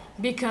 Yeah.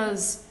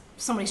 Because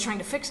somebody's trying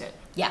to fix it.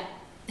 Yeah.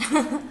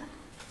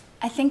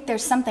 I think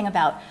there's something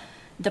about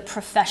the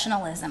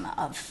professionalism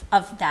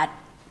of that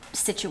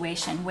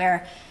situation,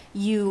 where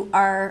you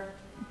are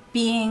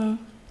being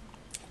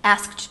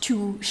asked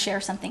to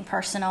share something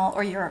personal,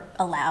 or you're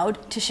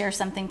allowed to share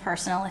something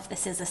personal if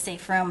this is a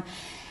safe room,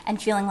 and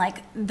feeling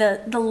like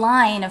the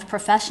line of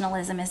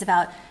professionalism is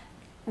about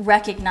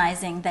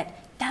recognizing that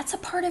that's a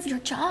part of your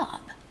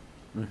job.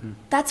 Mm-hmm.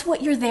 That's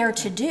what you're there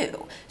to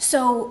do.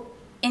 So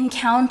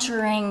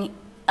encountering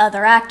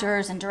other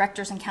actors and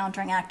directors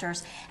encountering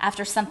actors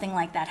after something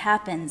like that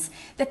happens,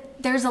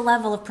 that there's a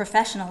level of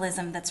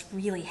professionalism that's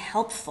really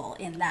helpful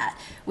in that,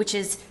 which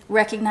is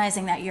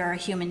recognizing that you're a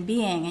human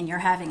being and you're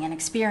having an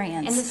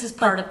experience. And this is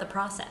part of the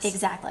process.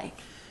 Exactly.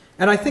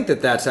 And I think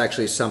that that's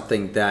actually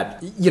something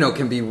that,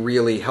 can be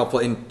really helpful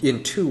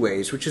in 2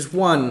 ways, which is,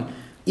 one,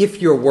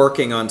 if you're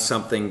working on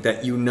something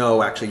that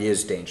actually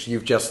is dangerous,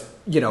 you've just,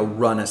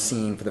 run a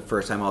scene for the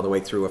first time all the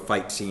way through a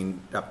fight scene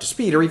up to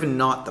speed, or even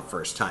not the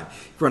first time.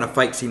 If you run a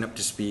fight scene up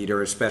to speed,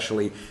 or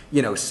especially,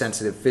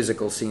 sensitive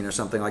physical scene or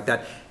something like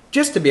that,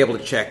 just to be able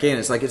to check in,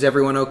 it's like, is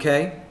everyone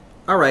okay?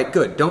 All right,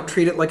 good. Don't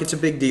treat it like it's a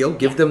big deal.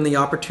 Give them the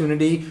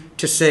opportunity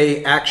to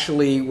say,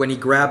 actually, when he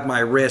grabbed my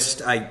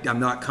wrist, I'm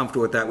not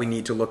comfortable with that. We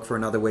need to look for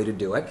another way to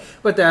do it.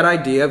 But that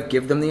idea of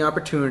give them the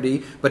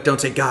opportunity, but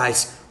don't say,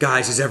 guys,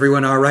 is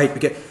everyone all right?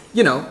 Because,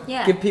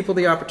 give people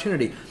the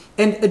opportunity.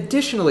 And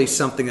additionally,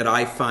 something that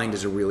I find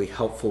is a really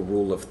helpful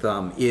rule of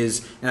thumb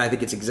is, and I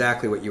think it's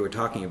exactly what you were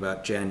talking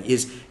about, Jen,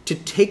 is to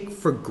take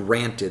for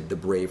granted the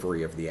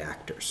bravery of the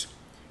actors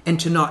and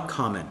to not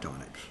comment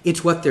on it.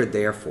 It's what they're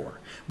there for.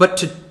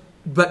 But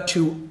but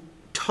to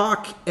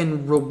talk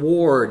and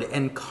reward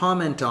and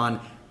comment on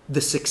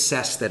the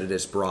success that it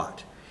has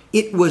brought.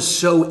 It was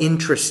so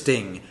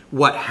interesting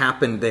what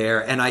happened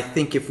there, and I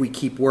think if we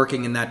keep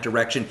working in that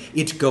direction,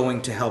 it's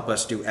going to help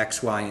us do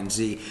X, Y, and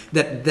Z.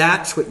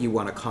 That's what you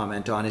want to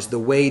comment on, is the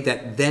way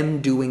that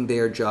them doing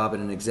their job in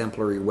an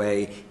exemplary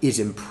way is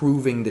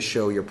improving the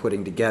show you're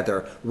putting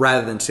together,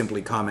 rather than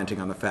simply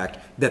commenting on the fact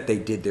that they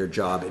did their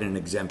job in an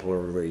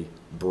exemplary,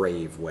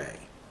 brave way.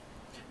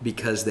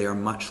 Because they are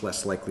much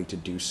less likely to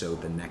do so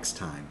the next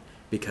time,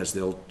 because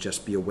they'll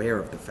just be aware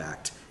of the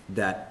fact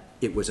that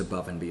it was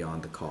above and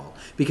beyond the call.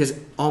 Because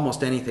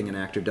almost anything an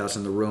actor does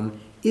in the room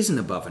isn't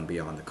above and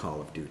beyond the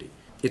call of duty.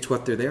 It's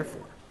what they're there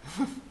for.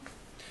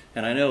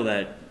 And I know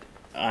that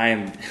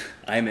I'm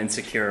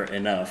insecure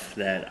enough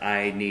that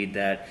I need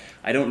that.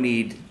 I don't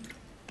need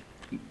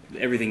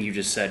everything you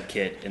just said,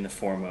 Kitt, in the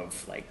form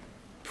of like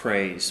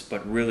praise,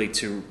 but really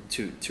to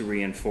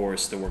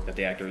reinforce the work that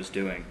the actor is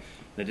doing.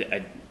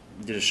 I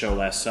did a show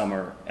last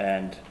summer,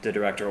 and the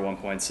director at one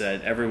point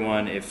said,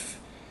 "Everyone, if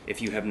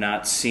you have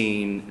not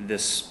seen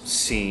this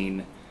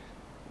scene,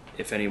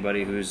 if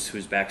anybody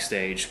who's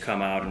backstage,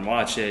 come out and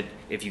watch it.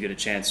 If you get a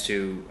chance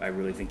to, I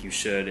really think you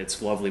should.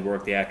 It's lovely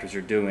work the actors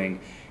are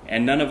doing."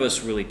 And none of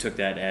us really took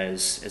that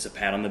as a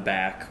pat on the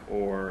back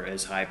or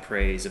as high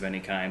praise of any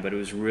kind, but it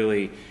was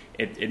really,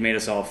 it made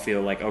us all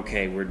feel like,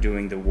 okay, we're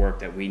doing the work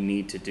that we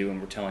need to do, and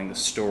we're telling the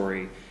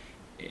story,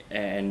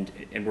 and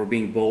we're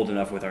being bold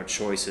enough with our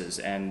choices.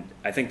 And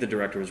I think the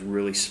director was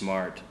really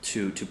smart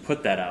to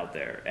put that out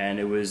there. And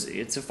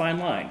it's a fine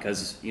line,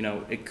 because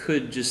it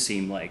could just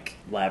seem like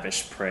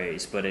lavish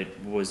praise, but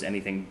it was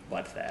anything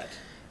but that.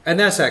 And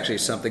that's actually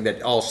something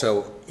that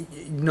also,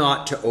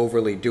 not to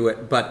overly do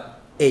it, but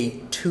a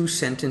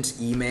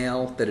 2-sentence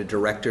email that a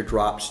director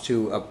drops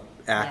to an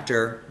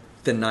actor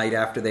the night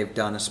after they've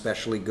done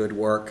especially good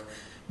work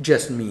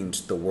just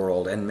means the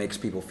world and makes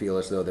people feel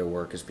as though their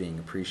work is being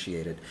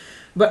appreciated.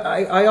 But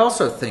I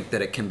also think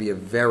that it can be a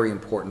very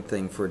important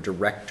thing for a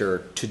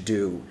director to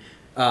do,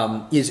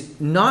 is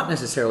not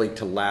necessarily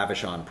to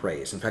lavish on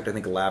praise. In fact, I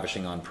think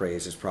lavishing on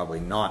praise is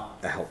probably not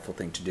a helpful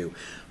thing to do,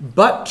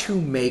 but to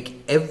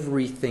make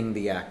everything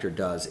the actor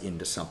does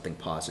into something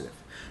positive.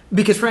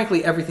 Because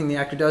frankly, everything the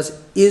actor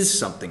does is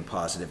something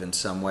positive in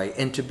some way,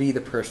 and to be the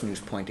person who's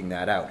pointing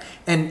that out.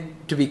 And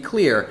to be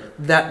clear,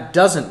 that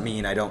doesn't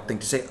mean, I don't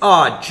think, to say,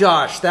 "Oh,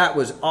 Josh, that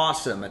was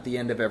awesome," at the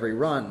end of every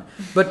run.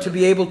 But to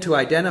be able to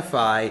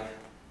identify,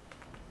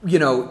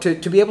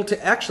 to be able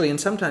to actually, and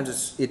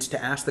sometimes it's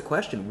to ask the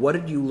question, what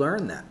did you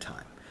learn that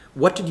time?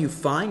 What did you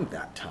find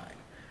that time?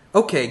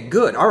 Okay,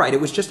 good. All right,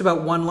 it was just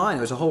about one line. It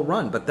was a whole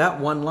run, but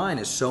that one line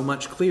is so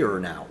much clearer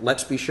now.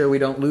 Let's be sure we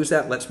don't lose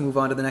that. Let's move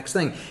on to the next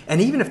thing.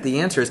 And even if the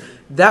answer is,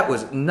 that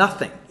was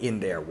nothing in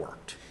there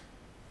worked,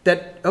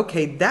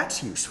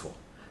 that's useful.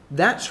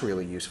 That's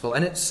really useful.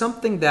 And it's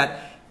something that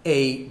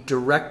a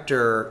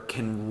director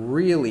can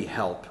really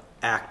help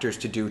actors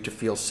to do to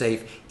feel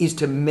safe, is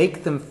to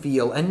make them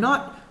feel, and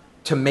not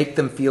to make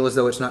them feel as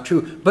though it's not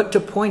true, but to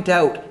point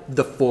out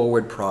the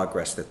forward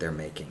progress that they're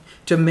making,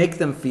 to make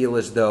them feel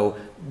as though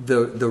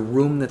the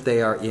room that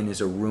they are in is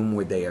a room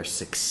where they are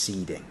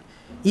succeeding.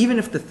 Even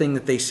if the thing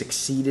that they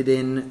succeeded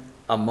in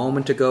a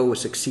moment ago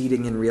was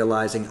succeeding in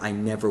realizing, I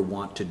never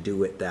want to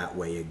do it that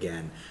way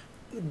again.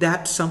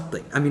 That's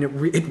something. I mean,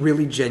 it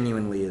really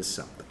genuinely is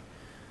something.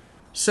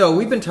 So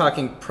we've been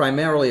talking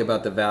primarily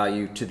about the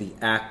value to the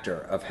actor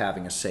of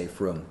having a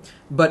safe room.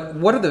 But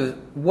what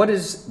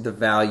is the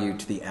value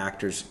to the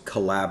actor's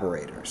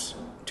collaborators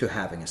to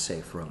having a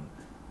safe room?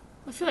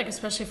 I feel like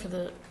especially for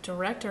the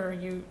director,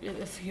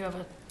 if you have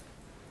an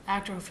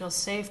actor who feels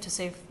safe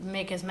to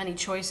make as many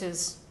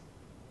choices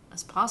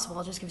as possible,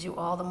 it just gives you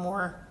all the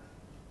more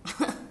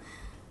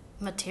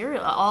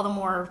material, all the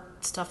more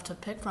stuff to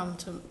pick from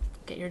to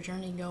get your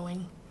journey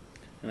going.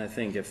 And I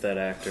think if that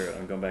actor,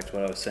 I'm going back to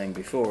what I was saying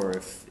before,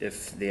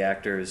 if the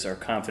actors are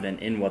confident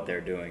in what they're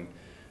doing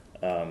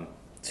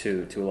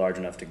to a large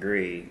enough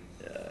degree,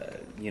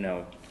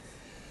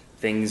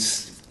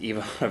 things,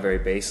 even on a very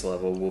base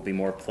level, will be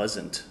more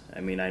pleasant.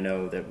 I mean, I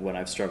know that when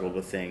I've struggled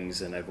with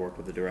things and I've worked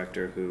with a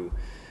director who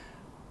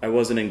I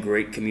wasn't in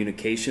great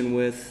communication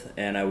with,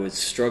 and I was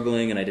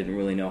struggling and I didn't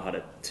really know how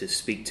to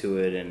speak to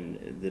it,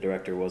 and the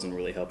director wasn't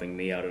really helping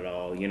me out at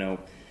all,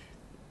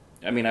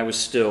 I mean, I was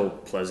still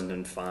pleasant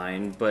and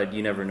fine, but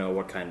you never know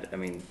what kind.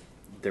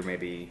 There may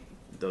be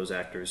those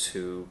actors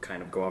who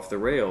kind of go off the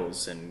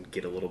rails and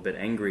get a little bit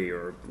angry,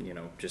 or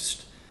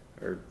just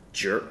are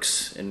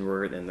jerks in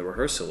the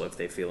rehearsal if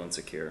they feel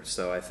insecure.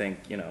 So I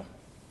think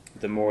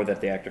the more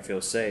that the actor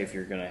feels safe,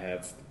 you're going to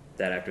have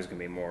that actor's going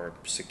to be more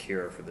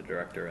secure for the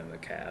director and the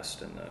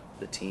cast and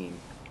the team.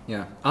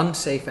 Yeah,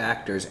 unsafe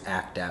actors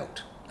act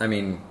out. I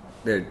mean,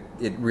 it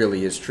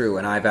really is true,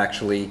 and I have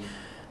actually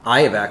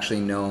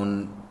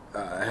known.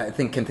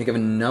 Can think of a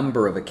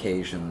number of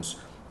occasions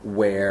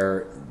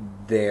where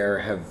there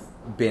have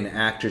been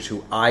actors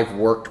who I've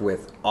worked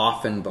with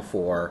often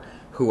before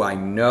who I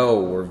know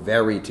were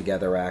very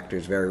together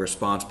actors, very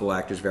responsible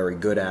actors, very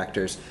good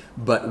actors,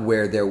 but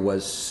where there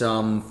was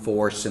some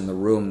force in the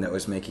room that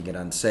was making it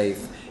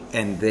unsafe,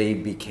 and they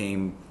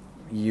became,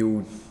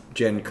 you,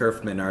 Jen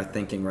Curfman, are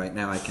thinking right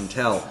now, I can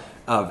tell,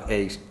 of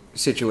a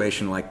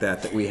situation like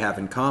that we have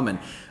in common,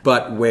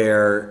 but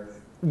where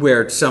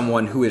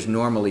someone who is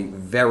normally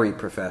very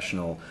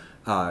professional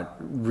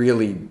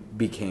really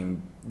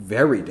became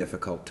very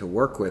difficult to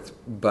work with,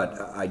 but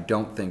I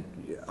don't think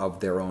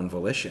of their own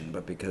volition,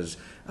 but because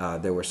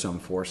there were some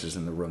forces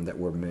in the room that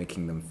were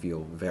making them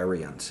feel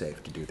very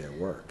unsafe to do their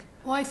work.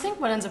 Well, I think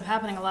what ends up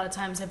happening a lot of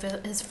times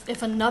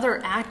if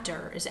another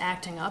actor is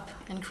acting up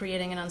and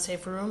creating an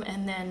unsafe room,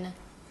 and then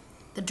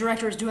the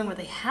director is doing what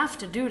they have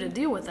to do to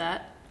deal with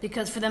that,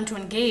 because for them to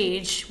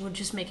engage would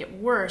just make it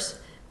worse.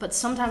 But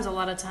sometimes, a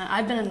lot of time,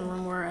 I've been in a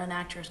room where an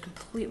actor has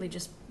completely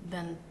just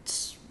been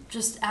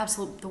just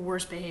absolute the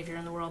worst behavior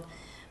in the world,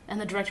 and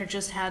the director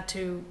just had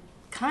to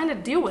kind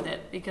of deal with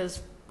it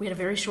because we had a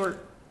very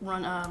short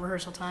run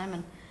rehearsal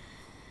time.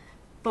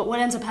 But what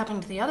ends up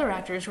happening to the other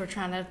actors who are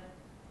trying to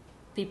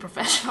be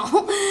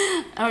professional,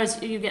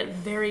 is you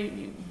get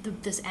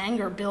this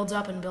anger builds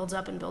up and builds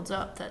up and builds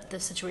up that the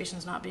situation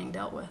is not being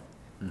dealt with,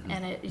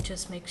 and it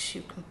just makes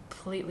you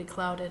completely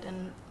clouded,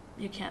 and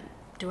you can't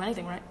do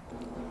anything right.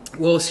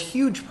 Well, a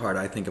huge part,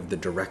 I think, of the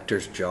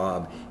director's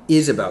job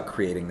is about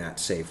creating that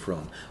safe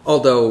room.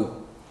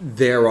 Although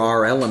there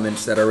are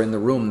elements that are in the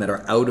room that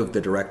are out of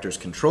the director's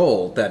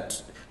control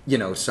that,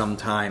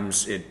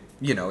 sometimes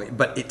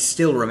but it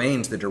still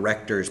remains the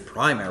director's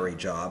primary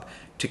job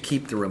to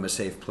keep the room a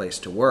safe place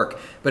to work.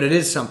 But it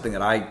is something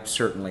that I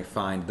certainly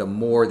find the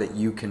more that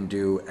you can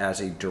do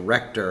as a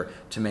director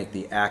to make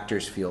the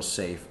actors feel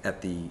safe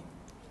at the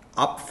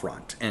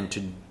upfront and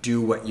to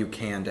do what you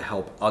can to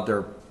help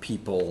other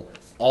people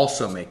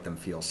also make them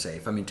feel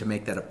safe. I mean, to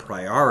make that a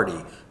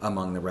priority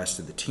among the rest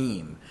of the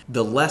team.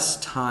 The less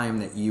time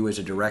that you as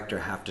a director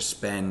have to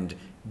spend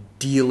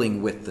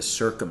dealing with the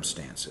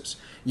circumstances.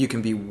 You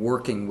can be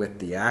working with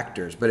the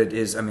actors, but it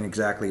is,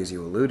 exactly as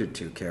you alluded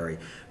to, Kerry,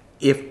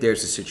 if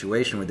there's a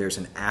situation where there's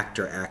an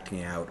actor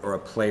acting out, or a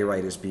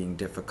playwright is being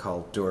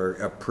difficult, or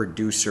a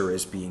producer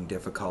is being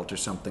difficult, or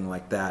something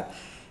like that,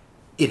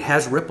 it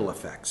has ripple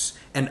effects,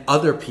 and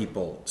other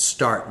people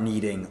start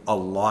needing a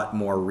lot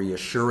more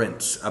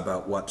reassurance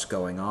about what's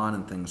going on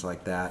and things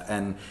like that.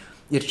 And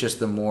it's just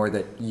the more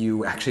that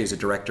you actually as a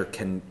director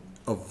can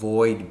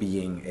avoid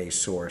being a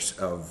source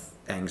of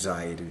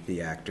anxiety to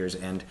the actors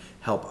and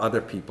help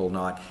other people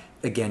not,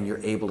 again,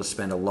 you're able to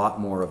spend a lot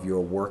more of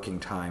your working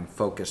time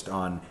focused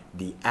on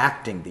the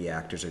acting the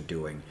actors are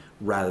doing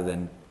rather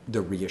than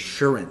the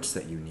reassurance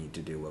that you need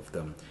to do of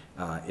them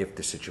if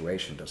the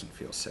situation doesn't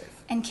feel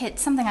safe. And Kitt,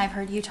 something I've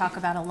heard you talk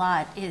about a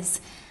lot is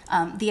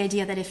the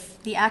idea that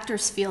if the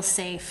actors feel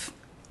safe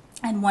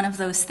and one of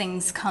those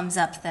things comes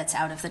up that's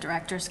out of the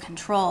director's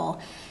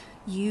control,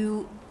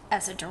 you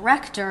as a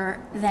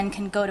director then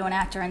can go to an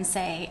actor and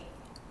say,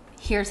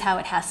 here's how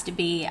it has to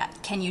be.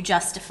 Can you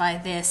justify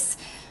this?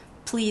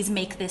 Please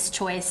make this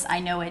choice. I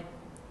know it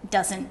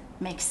doesn't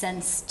make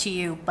sense to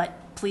you,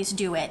 but please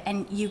do it.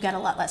 And you get a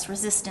lot less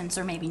resistance,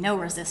 or maybe no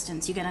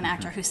resistance. You get an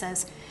actor who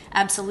says,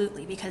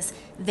 absolutely, because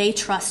they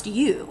trust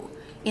you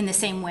in the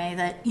same way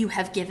that you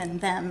have given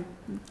them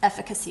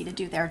efficacy to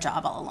do their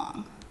job all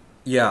along.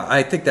 Yeah,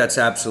 I think that's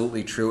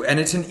absolutely true. And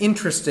it's an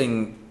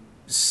interesting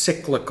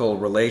cyclical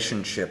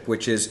relationship,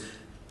 which is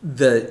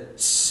the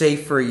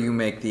safer you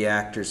make the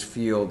actors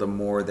feel, the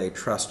more they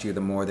trust you,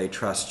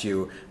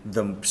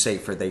 the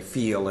safer they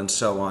feel, and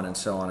so on and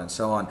so on and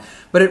so on.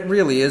 But it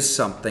really is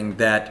something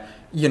that,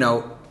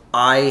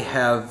 I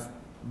have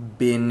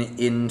been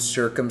in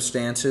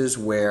circumstances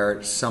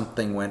where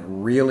something went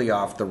really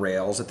off the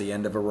rails at the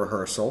end of a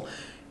rehearsal,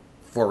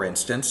 for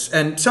instance.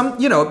 And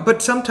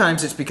but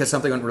sometimes it's because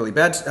something went really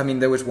bad. I mean,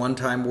 there was one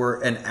time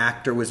where an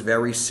actor was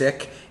very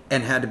sick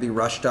and had to be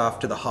rushed off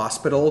to the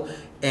hospital,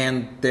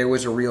 and there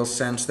was a real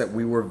sense that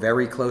we were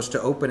very close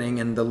to opening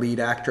and the lead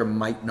actor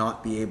might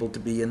not be able to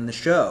be in the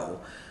show,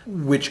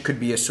 which could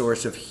be a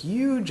source of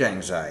huge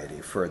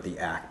anxiety for the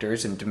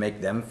actors and to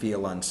make them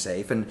feel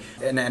unsafe. And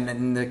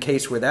in the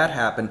case where that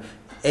happened,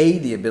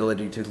 the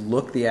ability to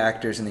look the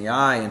actors in the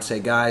eye and say,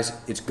 guys,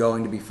 it's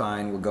going to be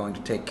fine, we're going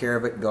to take care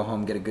of it, go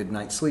home, get a good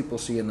night's sleep, we'll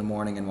see you in the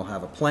morning and we'll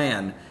have a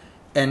plan.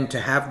 And to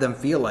have them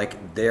feel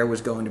like there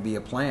was going to be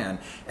a plan.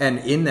 And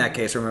in that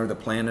case, I remember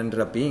the plan ended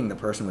up being the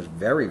person was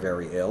very,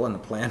 very ill, and the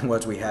plan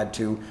was we had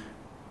to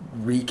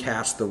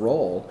recast the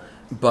role.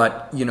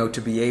 But,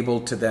 to be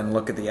able to then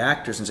look at the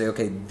actors and say,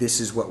 okay,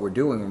 this is what we're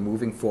doing, we're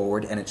moving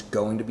forward, and it's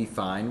going to be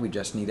fine, we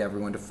just need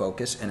everyone to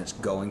focus, and it's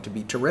going to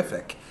be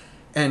terrific.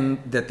 And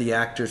that the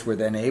actors were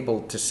then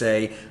able to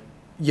say,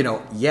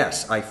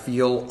 yes, I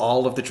feel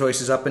all of the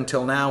choices up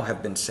until now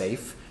have been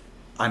safe.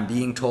 I'm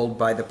being told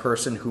by the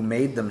person who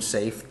made them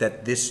safe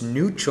that this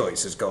new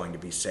choice is going to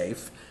be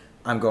safe.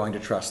 I'm going to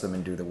trust them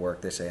and do the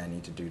work they say I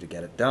need to do to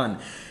get it done.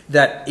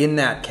 That in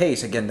that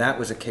case, again, that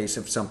was a case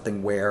of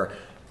something where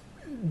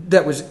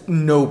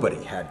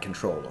nobody had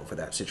control over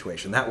that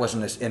situation. That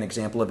wasn't an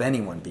example of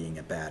anyone being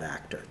a bad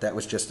actor. That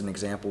was just an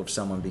example of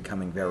someone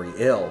becoming very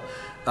ill.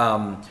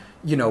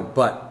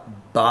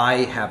 But by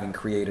having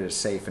created a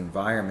safe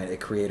environment, it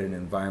created an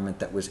environment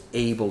that was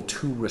able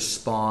to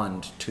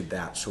respond to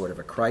that sort of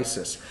a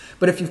crisis.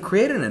 But if you've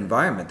created an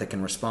environment that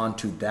can respond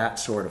to that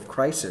sort of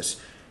crisis,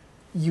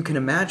 you can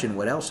imagine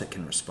what else it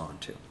can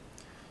respond to.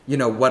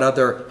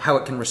 How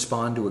it can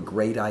respond to a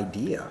great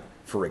idea,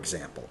 for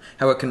example,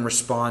 how it can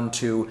respond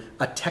to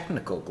a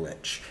technical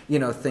glitch,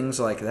 things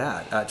like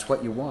that. It's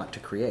what you want to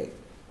create.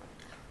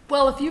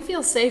 Well, if you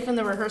feel safe in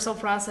the rehearsal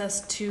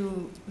process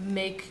to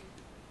make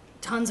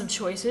tons of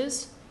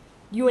choices,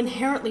 you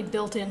inherently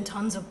built in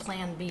tons of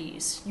plan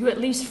Bs. You at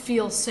least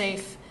feel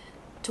safe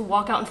to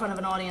walk out in front of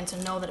an audience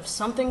and know that if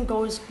something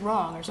goes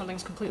wrong or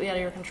something's completely out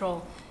of your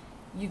control,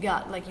 you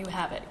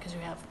have it, because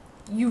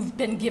you've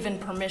been given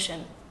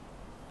permission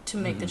to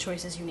make the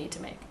choices you need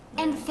to make.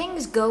 And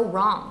things go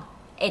wrong.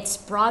 It's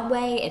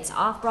Broadway, it's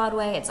off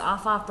Broadway, it's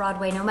off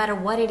Broadway. No matter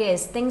what it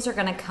is, things are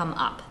going to come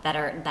up that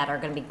are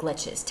going to be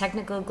glitches,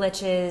 technical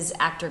glitches,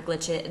 actor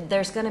glitches.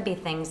 There's going to be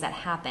things that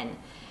happen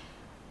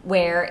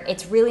where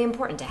it's really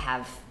important to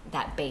have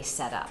that base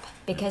set up,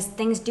 because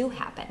things do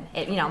happen.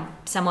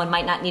 Someone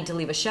might not need to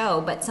leave a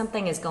show, but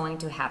something is going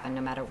to happen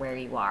no matter where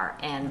you are,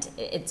 and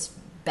it's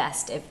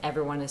best if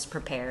everyone is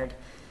prepared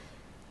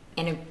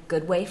in a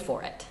good way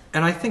for it.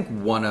 And I think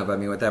what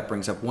that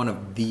brings up, one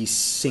of the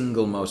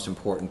single most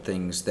important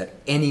things that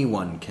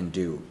anyone can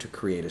do to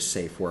create a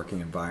safe working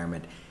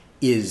environment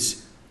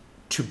is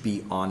to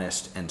be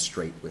honest and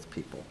straight with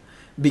people.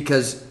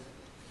 Because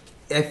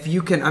if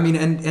you can,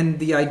 and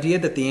the idea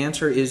that the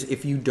answer is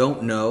if you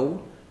don't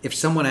know, if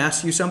someone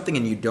asks you something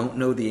and you don't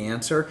know the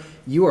answer,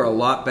 you are a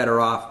lot better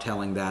off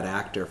telling that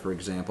actor, for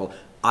example,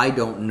 I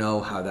don't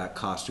know how that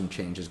costume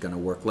change is going to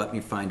work. Let me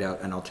find out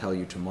and I'll tell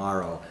you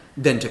tomorrow,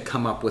 than to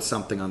come up with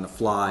something on the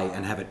fly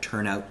and have it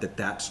turn out that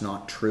that's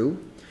not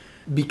true.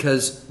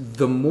 Because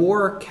the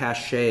more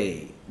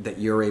cachet that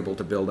you're able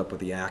to build up with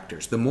the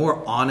actors, the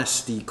more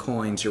honesty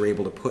coins you're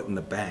able to put in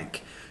the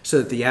bank, so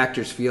that the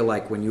actors feel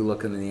like when you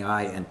look them in the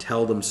eye and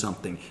tell them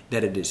something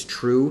that it is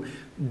true,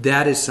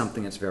 that is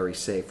something that's very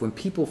safe. When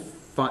people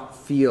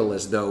feel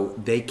as though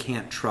they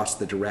can't trust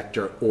the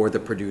director or the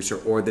producer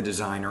or the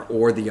designer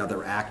or the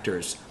other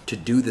actors to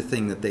do the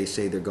thing that they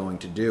say they're going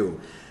to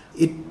do,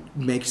 it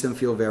makes them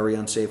feel very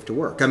unsafe to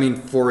work.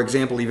 For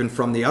example, even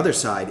from the other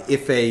side,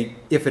 if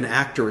an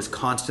actor is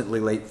constantly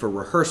late for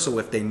rehearsal,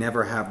 if they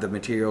never have the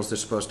materials they're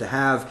supposed to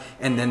have,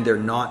 and then they're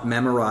not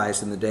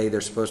memorized in the day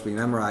they're supposed to be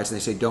memorized, and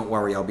they say, don't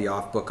worry, I'll be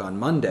off book on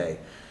Monday,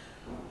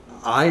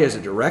 I, as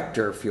a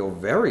director, feel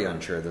very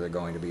unsure that they're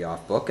going to be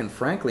off book, and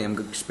frankly,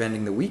 I'm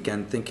spending the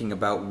weekend thinking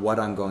about what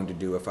I'm going to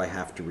do if I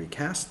have to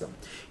recast them.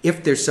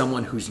 If there's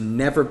someone who's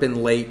never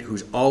been late,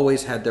 who's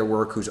always had their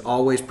work, who's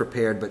always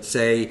prepared, but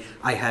say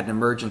I had an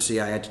emergency,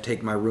 I had to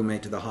take my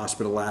roommate to the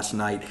hospital last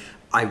night,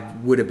 I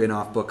would have been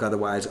off book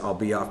otherwise, I'll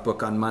be off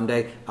book on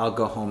Monday, I'll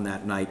go home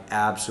that night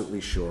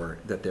absolutely sure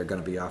that they're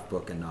going to be off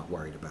book and not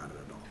worried about it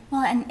at all.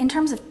 Well, and in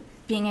terms of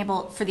being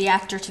able for the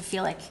actor to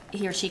feel like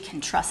he or she can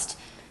trust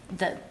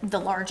the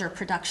larger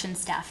production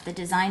staff, the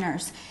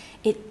designers,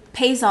 it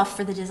pays off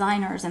for the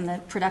designers and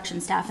the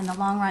production staff in the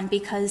long run,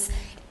 because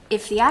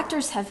if the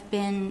actors have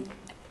been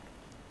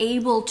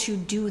able to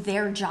do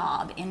their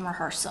job in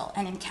rehearsal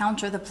and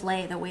encounter the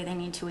play the way they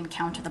need to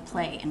encounter the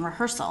play in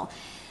rehearsal,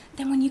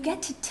 then when you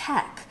get to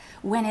tech,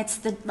 when it's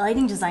the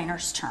lighting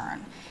designer's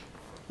turn,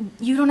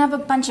 you don't have a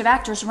bunch of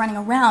actors running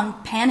around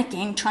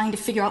panicking, trying to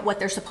figure out what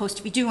they're supposed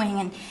to be doing,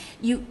 and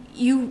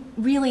you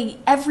really,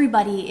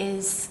 everybody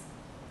is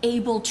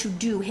able to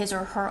do his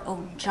or her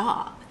own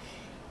job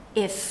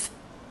if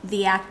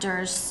the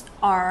actors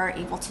are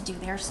able to do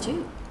theirs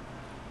too.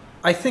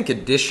 I think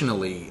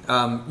additionally,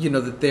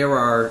 that there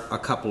are a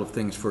couple of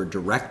things for a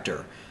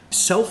director,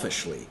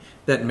 selfishly,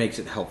 that makes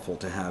it helpful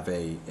to have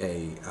a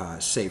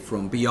safe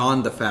room,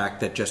 beyond the fact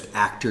that just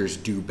actors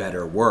do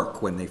better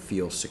work when they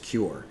feel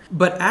secure.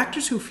 But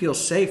actors who feel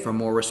safe are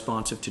more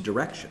responsive to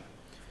direction.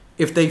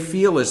 If they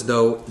feel as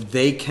though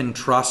they can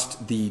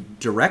trust the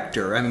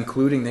director,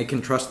 including they can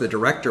trust the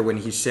director when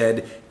he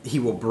said he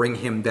will bring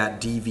him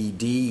that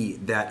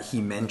DVD that he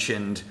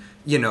mentioned,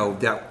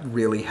 that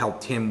really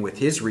helped him with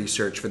his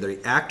research for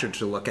the actor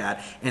to look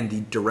at, and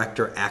the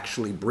director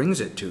actually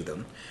brings it to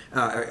them.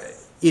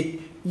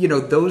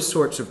 Those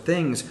sorts of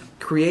things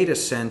create a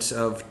sense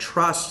of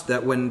trust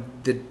that when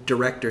the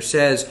director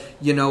says,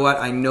 you know what,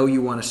 I know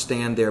you want to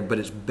stand there, but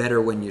it's better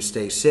when you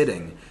stay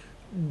sitting,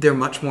 they're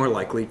much more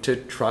likely to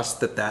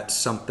trust that that's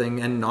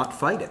something and not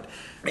fight it.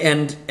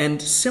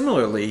 And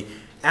similarly,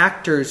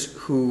 actors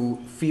who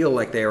feel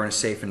like they are in a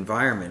safe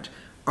environment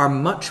are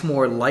much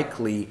more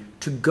likely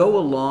to go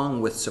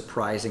along with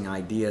surprising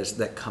ideas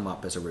that come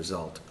up as a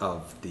result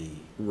of the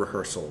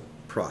rehearsal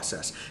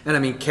process.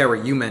 And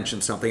Kerry, you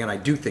mentioned something, and I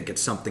do think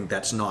it's something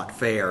that's not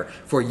fair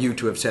for you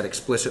to have said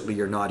explicitly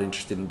you're not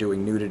interested in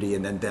doing nudity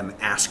and then them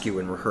ask you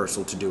in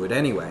rehearsal to do it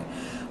anyway.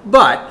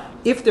 But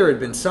if there had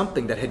been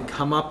something that had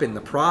come up in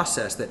the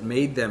process that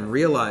made them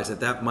realize that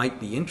that might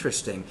be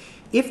interesting,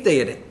 if they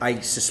had, I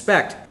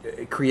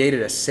suspect,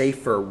 created a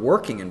safer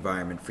working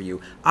environment for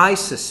you, I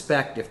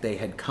suspect if they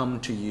had come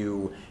to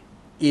you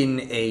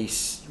in a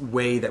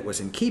way that was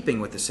in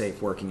keeping with the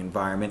safe working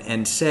environment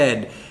and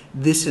said,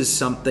 this is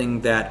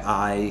something that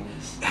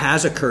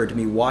has occurred to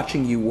me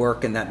watching you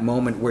work in that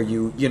moment where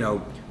you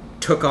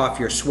took off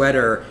your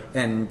sweater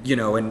and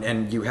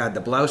you had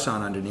the blouse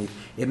on underneath.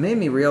 It made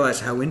me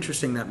realize how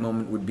interesting that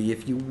moment would be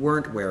if you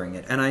weren't wearing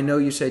it. And I know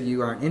you said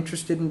you aren't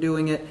interested in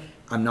doing it.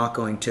 I'm not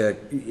going to,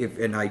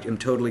 and I am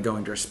totally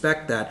going to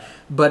respect that,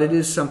 but it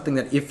is something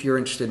that if you're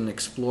interested in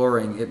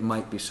exploring, it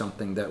might be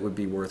something that would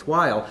be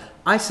worthwhile.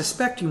 I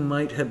suspect you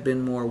might have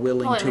been more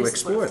willing to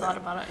explore that. Thought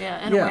about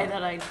it, in a way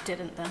that I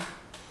didn't then.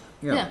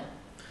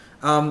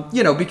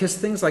 Yeah. Because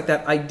things like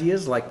that,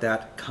 ideas like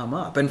that come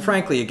up. And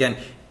frankly, again,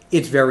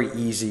 it's very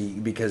easy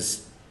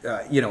because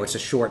it's a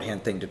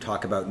shorthand thing to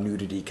talk about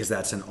nudity because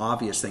that's an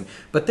obvious thing.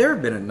 But there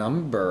have been a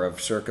number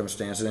of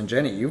circumstances, and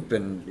Jenny, you've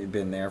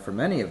been there for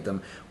many of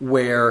them,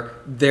 where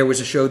there was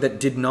a show that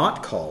did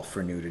not call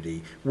for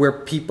nudity, where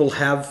people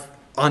have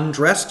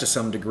undressed to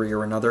some degree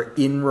or another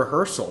in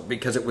rehearsal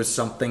because it was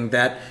something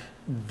that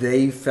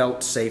they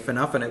felt safe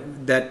enough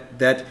and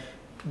that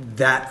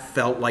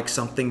felt like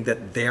something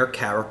that their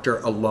character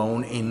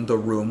alone in the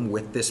room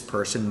with this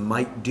person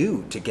might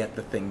do to get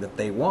the thing that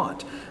they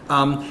want.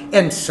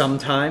 And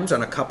sometimes,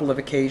 on a couple of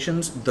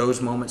occasions,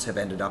 those moments have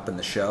ended up in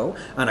the show.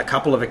 On a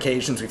couple of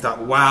occasions, we thought,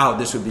 wow,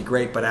 this would be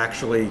great, but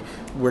actually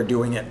we're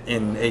doing it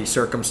in a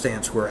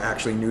circumstance where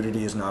actually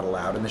nudity is not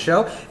allowed in the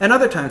show. And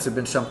other times have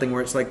been something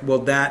where it's like, well,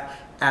 that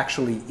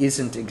actually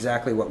isn't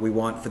exactly what we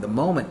want for the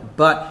moment,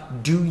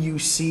 but do you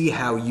see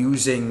how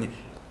using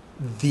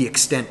the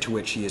extent to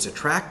which he is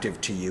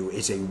attracted to you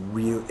is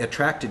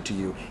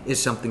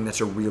something that's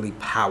a really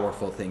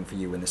powerful thing for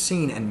you in the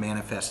scene and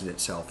manifested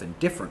itself in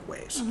different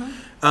ways.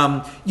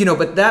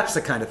 But that's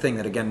the kind of thing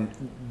that, again,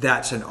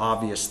 that's an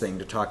obvious thing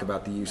to talk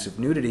about the use of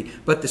nudity,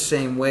 but the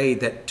same way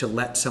that to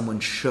let someone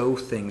show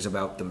things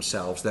about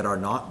themselves that are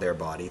not their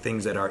body,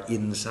 things that are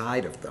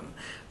inside of them,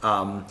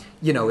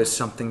 is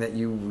something that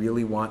you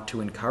really want to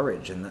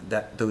encourage, and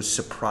that those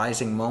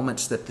surprising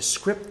moments that the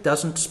script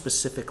doesn't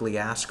specifically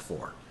ask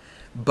for,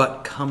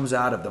 but comes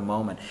out of the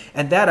moment.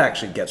 And that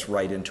actually gets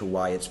right into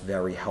why it's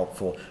very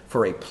helpful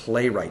for a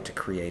playwright to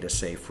create a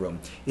safe room,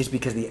 is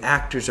because the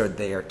actors are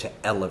there to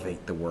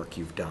elevate the work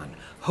you've done.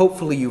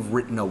 Hopefully you've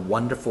written a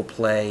wonderful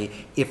play.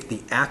 If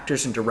the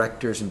actors and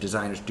directors and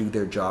designers do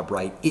their job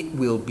right, it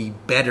will be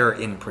better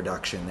in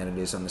production than it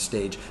is on the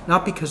stage.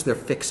 Not because they're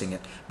fixing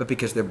it, but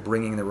because they're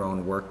bringing their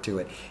own work to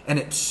it. And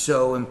it's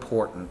so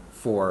important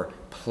for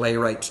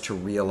playwrights to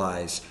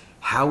realize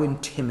how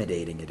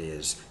intimidating it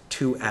is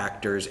to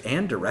actors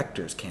and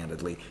directors,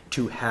 candidly,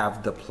 to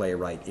have the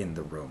playwright in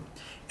the room,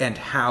 and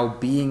how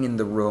being in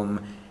the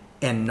room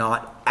and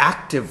not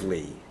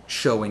actively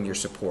showing your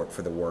support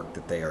for the work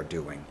that they are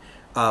doing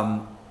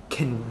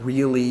can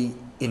really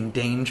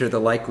endanger the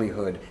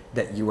likelihood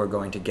that you are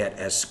going to get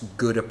as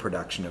good a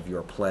production of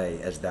your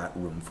play as that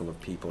room full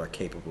of people are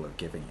capable of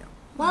giving you.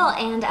 Well,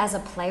 and as a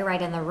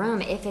playwright in the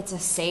room, if it's a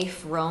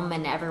safe room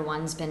and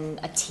everyone's been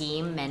a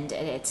team and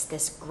it's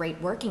this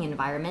great working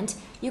environment,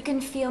 you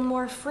can feel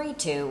more free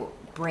to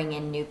bring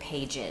in new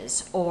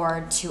pages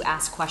or to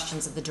ask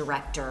questions of the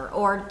director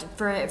or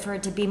for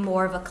it to be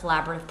more of a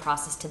collaborative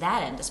process to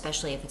that end,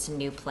 especially if it's a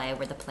new play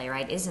where the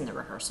playwright is in the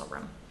rehearsal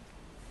room.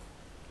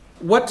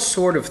 What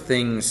sort of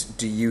things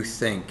do you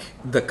think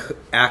the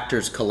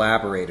actors'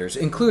 collaborators,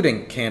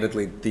 including,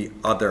 candidly, the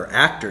other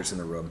actors in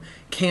the room,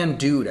 can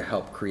do to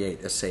help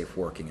create a safe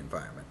working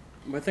environment?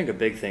 I think a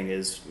big thing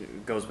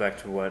goes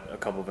back to what a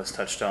couple of us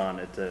touched on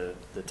at the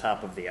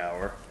top of the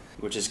hour,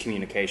 which is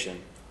communication.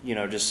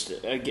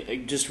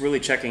 Just really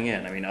checking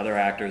in. I mean, other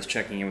actors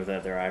checking in with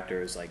other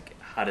actors, like,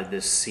 how did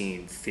this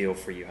scene feel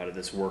for you? How did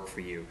this work for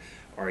you?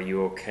 Are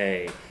you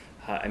okay?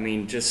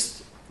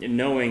 Just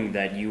knowing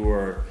that you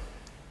are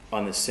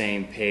on the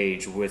same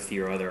page with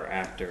your other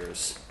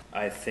actors,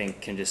 I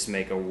think can just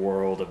make a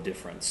world of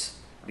difference,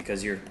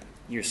 because you're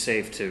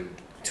safe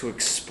to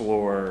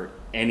explore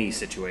any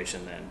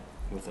situation then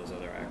with those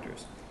other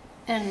actors.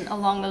 And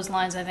along those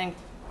lines, I think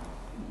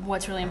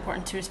what's really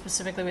important too,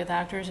 specifically with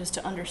actors, is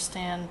to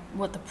understand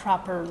what the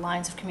proper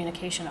lines of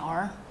communication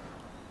are.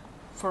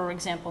 For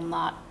example,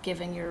 not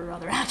giving your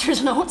other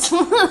actors notes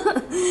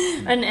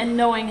and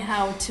knowing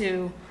how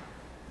to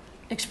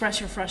express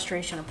your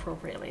frustration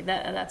appropriately.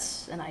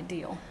 That's an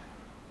ideal.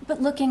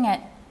 But looking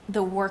at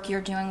the work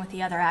you're doing with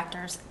the other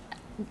actors,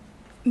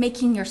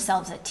 making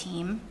yourselves a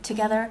team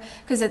together,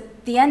 because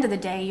at the end of the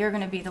day, you're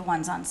going to be the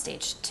ones on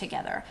stage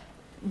together,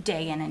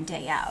 day in and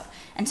day out.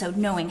 And so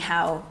knowing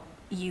how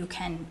you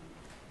can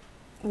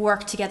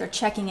work together,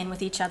 checking in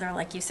with each other,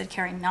 like you said,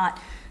 Kerry, not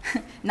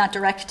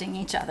directing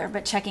each other,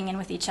 but checking in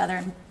with each other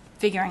and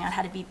figuring out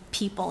how to be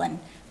people and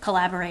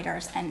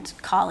collaborators and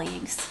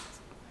colleagues.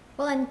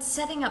 Well, and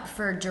setting up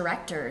for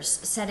directors,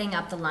 setting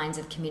up the lines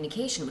of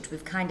communication, which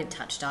we've kind of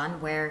touched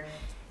on, where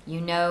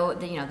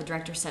The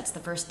director sets the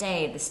first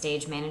day, the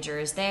stage manager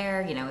is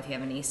there, if you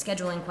have any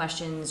scheduling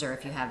questions or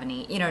if you have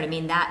any,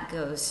 that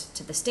goes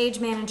to the stage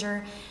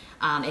manager.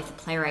 If the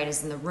playwright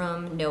is in the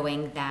room,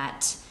 knowing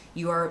that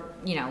your,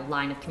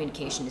 line of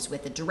communication is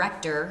with the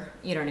director,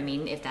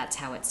 if that's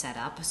how it's set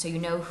up. So you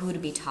know who to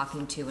be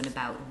talking to and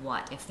about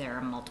what if there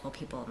are multiple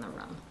people in the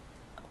room.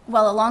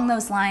 Well, along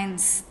those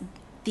lines,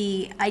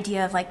 the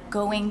idea of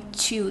going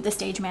to the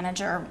stage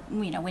manager,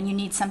 when you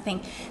need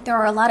something, there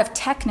are a lot of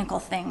technical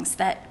things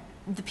that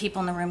the people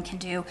in the room can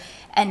do.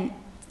 And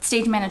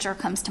stage manager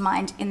comes to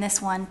mind in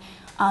this one,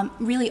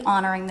 really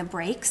honoring the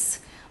breaks.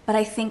 But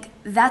I think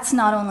that's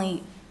not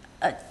only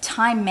a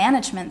time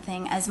management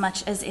thing as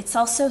much as it's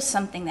also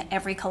something that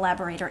every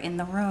collaborator in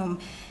the room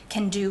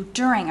can do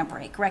during a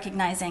break,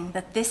 recognizing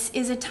that this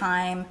is a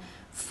time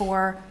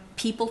for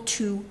people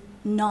to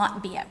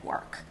not be at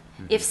work.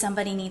 If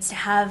somebody needs to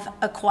have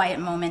a quiet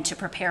moment to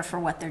prepare for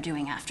what they're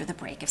doing after the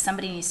break, if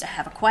somebody needs to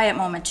have a quiet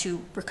moment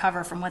to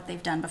recover from what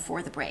they've done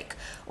before the break,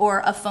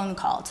 or a phone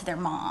call to their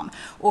mom,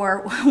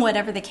 or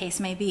whatever the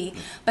case may be,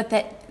 but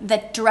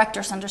that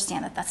directors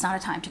understand that that's not a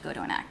time to go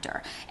to an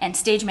actor, and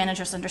stage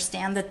managers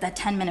understand that that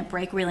 10-minute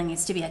break really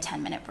needs to be a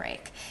 10-minute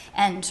break,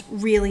 and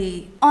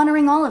really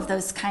honoring all of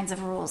those kinds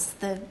of rules,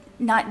 the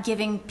not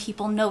giving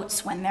people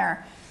notes when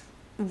they're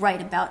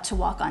right about to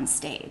walk on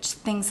stage,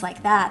 things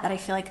like that I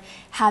feel like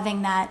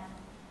having that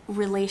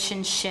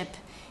relationship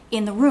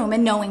in the room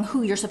and knowing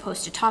who you're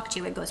supposed to talk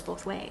to, it goes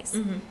both ways.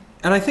 Mm-hmm.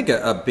 And I think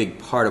a big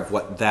part of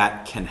what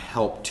that can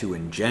help to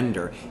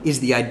engender is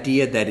the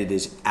idea that it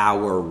is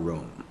our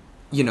room.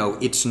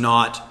 It's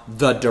not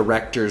the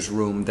director's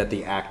room that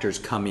the actors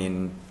come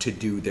in to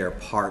do their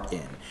part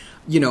in.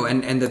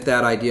 And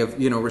that idea of,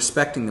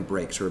 respecting the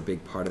breaks are a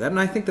big part of that. And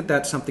I think that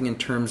that's something in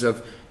terms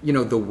of,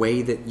 the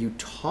way that you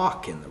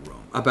talk in the room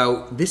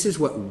about this is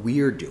what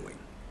we're doing.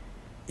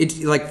 It's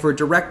like for a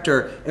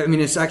director,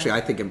 it's actually, I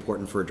think,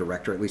 important for a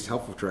director, at least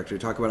helpful for a director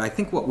to talk about. I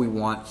think what we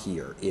want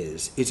here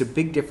is a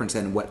big difference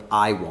than what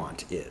I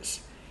want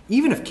is.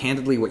 Even if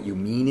candidly what you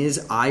mean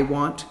is I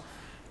want,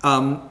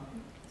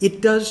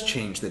 it does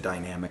change the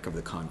dynamic of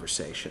the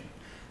conversation.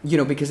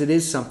 Because it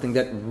is something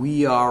that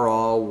we are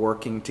all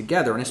working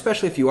together. And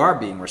especially if you are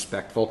being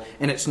respectful,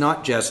 and it's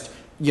not just,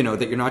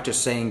 that you're not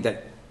just saying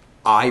that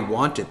I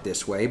want it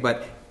this way,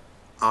 but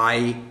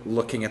I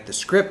looking at the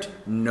script,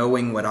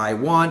 knowing what I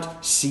want,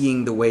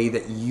 seeing the way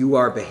that you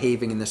are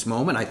behaving in this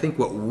moment. I think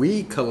what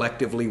we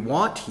collectively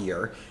want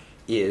here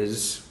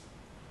is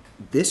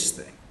this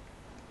thing.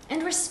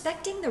 And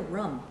respecting the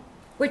room,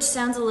 which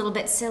sounds a little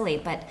bit silly,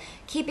 but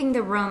keeping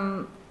the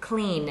room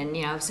clean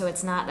and, so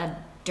it's not a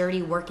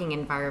dirty working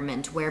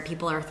environment where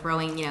people are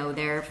throwing,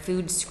 their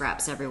food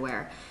scraps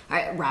everywhere.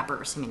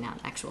 Wrappers, not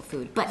actual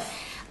food. But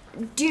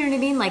do you know what I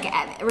mean?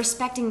 Like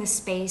respecting the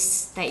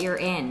space that you're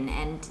in,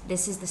 and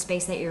this is the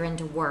space that you're in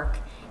to work,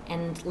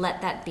 and let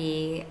that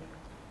be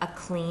a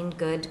clean,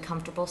 good,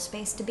 comfortable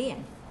space to be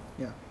in.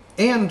 Yeah.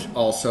 And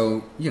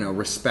also,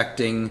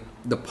 respecting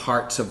the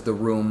parts of the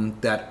room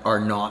that are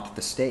not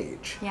the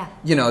stage. Yeah.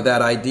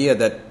 That idea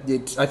that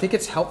I think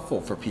it's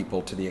helpful for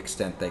people to the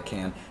extent they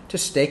can to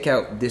stake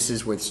out this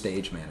is where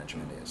stage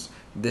management is.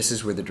 This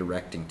is where the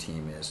directing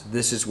team is.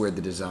 This is where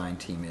the design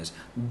team is.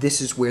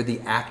 This is where the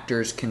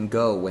actors can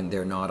go when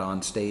they're not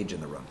on stage in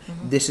the room.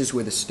 Mm-hmm. This is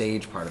where the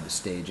stage part of the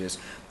stage is.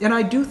 And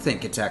I do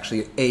think it's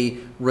actually a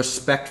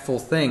respectful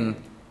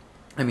thing.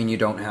 You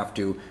don't have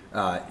to,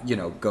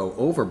 go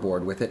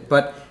overboard with it.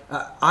 But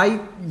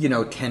I,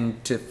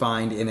 tend to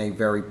find in a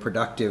very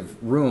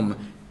productive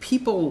room,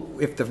 people,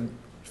 if the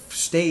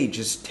stage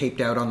is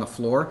taped out on the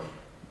floor,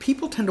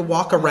 people tend to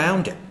walk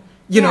around it.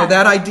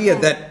 That idea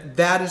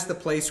that is the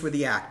place where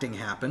the acting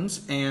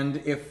happens. And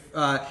if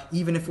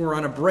even if we're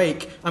on a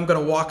break, I'm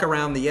going to walk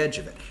around the edge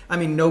of it.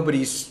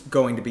 Nobody's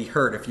going to be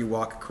hurt if you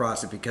walk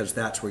across it because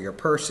that's where your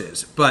purse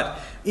is.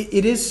 But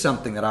it is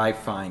something that I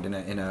find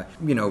in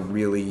a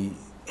really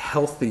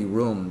healthy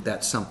room,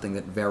 that's something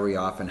that very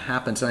often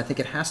happens. And I think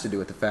it has to do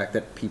with the fact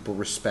that people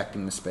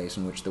respecting the space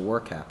in which the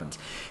work happens.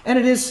 And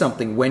it is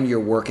something when you're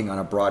working on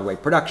a Broadway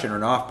production or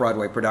an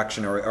off-Broadway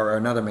production or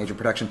another major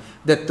production,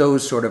 that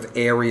those sort of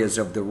areas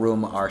of the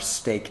room are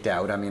staked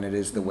out. It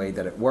is the way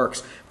that it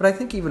works. But I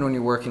think even when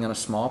you're working on a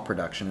small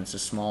production, it's a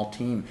small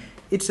team,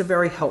 it's a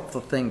very helpful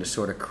thing to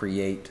sort of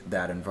create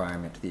that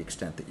environment to the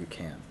extent that you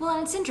can. Well,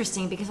 and it's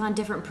interesting because on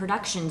different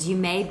productions, you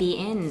may be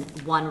in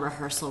one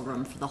rehearsal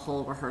room for the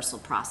whole rehearsal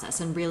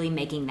process and really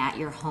making that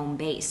your home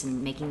base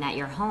and making that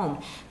your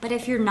home. But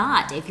if you're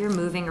not, if you're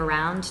moving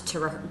around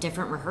to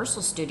different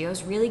rehearsal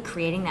studios, really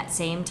creating that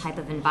same type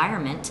of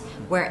environment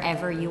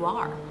wherever you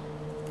are.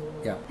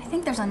 Yeah. I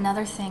think there's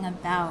another thing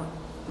about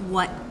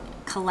what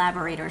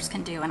collaborators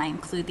can do, and I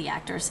include the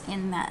actors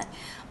in that,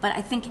 but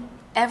I think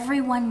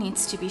everyone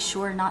needs to be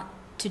sure not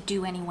to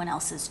do anyone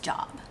else's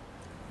job.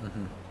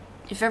 Mm-hmm.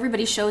 If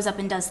everybody shows up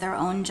and does their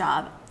own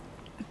job,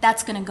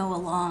 that's going to go a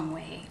long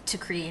way to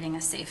creating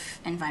a safe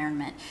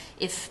environment.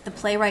 If the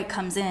playwright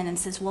comes in and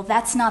says, well,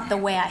 that's not the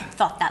way I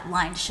thought that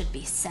line should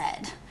be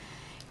said,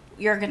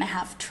 you're going to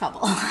have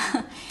trouble.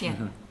 Yeah.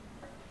 Mm-hmm.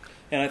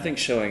 And I think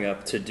showing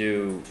up to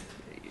do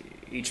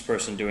each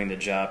person doing the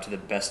job to the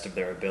best of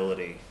their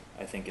ability,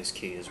 I think, is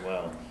key as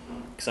well.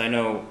 Because I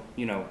know,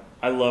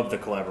 I love the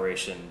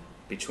collaboration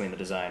between the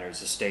designers,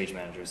 the stage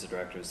managers, the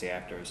directors, the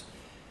actors.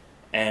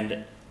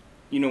 And,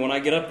 when I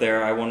get up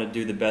there, I want to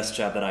do the best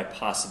job that I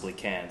possibly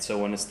can. So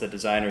when it's the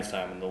designer's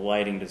time and the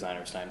lighting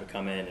designer's time to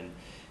come in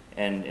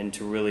and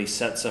to really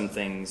set some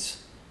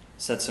things,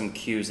 set some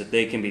cues that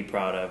they can be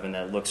proud of and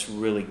that looks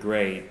really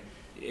great,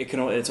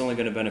 it's only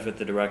going to benefit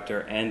the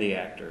director and the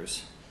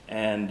actors.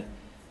 And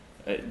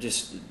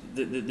just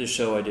the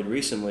show I did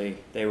recently,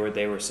 they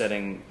were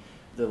setting,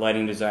 the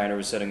lighting designer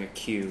was setting a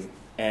cue,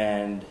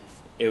 and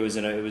it was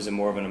a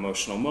more of an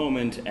emotional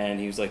moment, and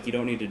he was like, you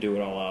don't need to do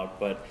it all out,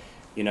 but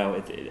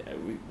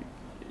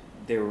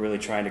they were really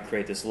trying to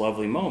create this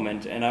lovely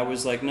moment, and I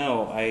was like,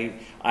 no,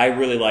 I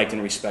really liked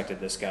and respected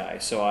this guy,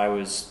 so I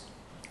was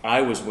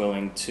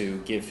willing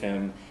to give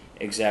him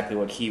exactly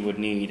what he would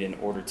need in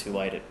order to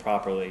light it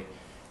properly.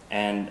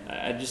 And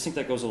I just think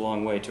that goes a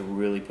long way to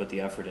really put the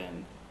effort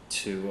in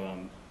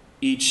to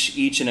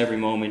each and every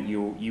moment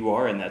you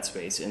are in that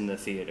space in the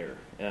theater,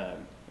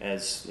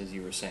 as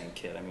you were saying,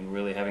 Kitt. I mean,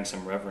 really having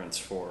some reverence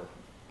for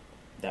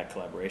that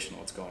collaboration,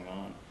 what's going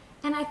on.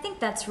 And I think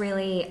that's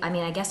really,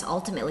 I guess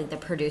ultimately the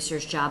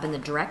producer's job and the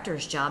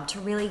director's job to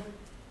really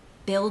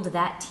build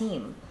that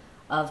team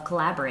of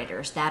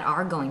collaborators that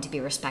are going to be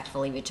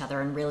respectful of each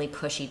other and really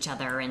push each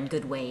other in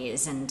good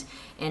ways and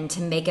to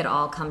make it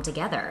all come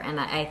together. And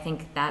I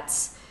think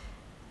that's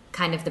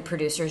kind of the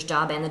producer's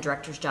job and the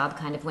director's job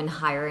kind of when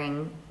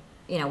hiring,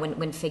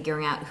 when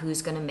figuring out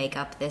who's going to make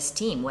up this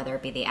team, whether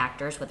it be the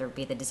actors, whether it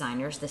be the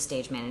designers, the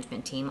stage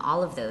management team,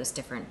 all of those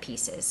different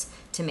pieces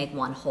to make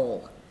one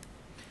whole.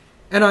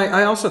 And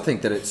I also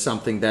think that it's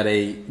something that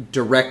a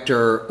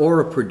director or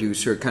a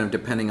producer, kind of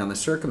depending on the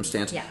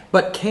circumstance,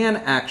 but can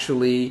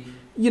actually,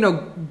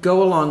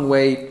 go a long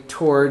way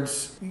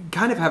towards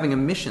kind of having a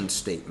mission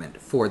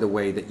statement for the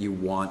way that you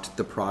want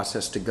the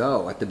process to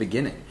go at the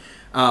beginning.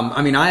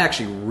 I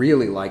actually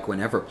really like,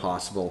 whenever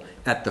possible,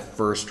 at the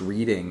first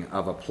reading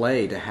of a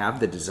play to have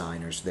the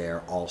designers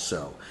there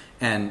also.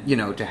 And,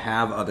 to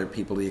have other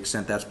people to the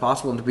extent that's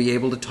possible and to be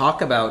able to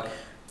talk about,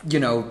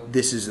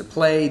 this is the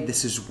play,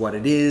 this is what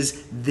it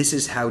is, this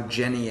is how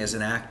Jenny as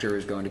an actor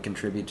is going to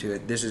contribute to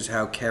it, this is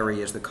how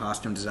Kerry as the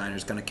costume designer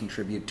is going to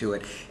contribute to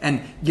it,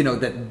 and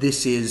that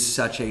this is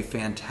such a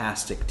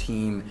fantastic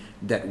team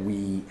that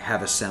we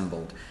have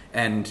assembled,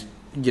 and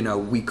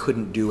we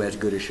couldn't do as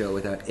good a show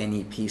without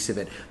any piece of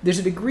it. There's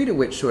a degree to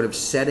which sort of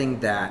setting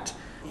that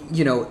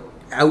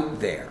out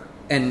there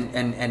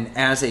and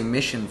as a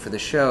mission for the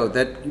show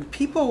that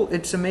people,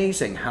 it's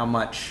amazing how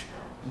much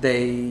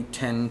they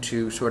tend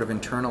to sort of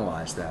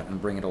internalize that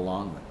and bring it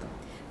along with them.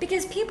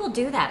 Because people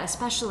do that,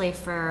 especially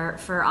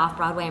for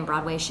off-Broadway and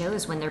Broadway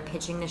shows, when they're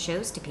pitching the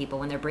shows to people,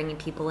 when they're bringing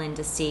people in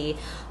to see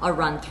a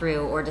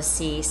run-through or to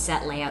see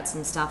set layouts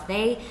and stuff.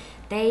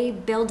 They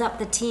build up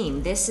the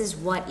team. This is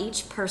what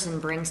each person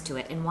brings to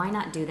it, and why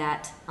not do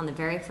that on the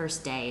very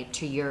first day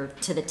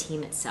to the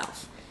team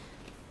itself?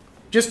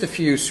 Just a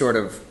few sort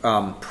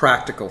of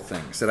practical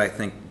things that I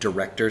think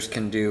directors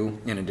can do,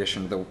 in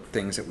addition to the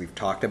things that we've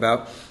talked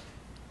about,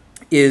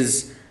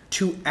 is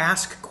to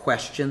ask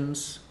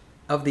questions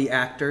of the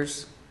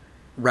actors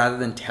rather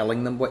than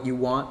telling them what you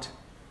want.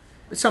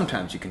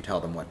 Sometimes you can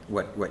tell them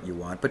what you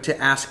want, but to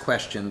ask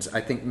questions,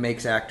 I think,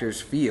 makes actors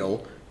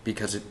feel,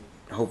 because it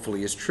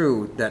hopefully is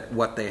true, that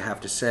what they have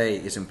to say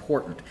is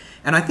important.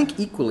 And I think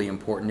equally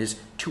important is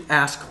to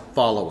ask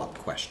follow-up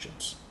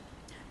questions.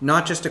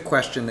 Not just a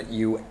question that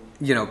you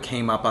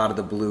came up out of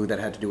the blue that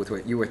had to do with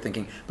what you were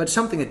thinking, but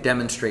something that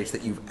demonstrates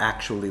that you've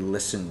actually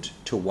listened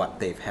to what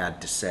they've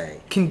had to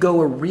say. Can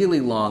go a really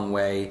long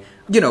way,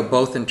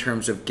 both in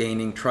terms of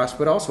gaining trust,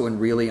 but also in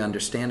really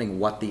understanding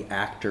what the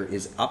actor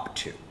is up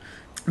to.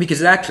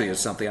 Because it actually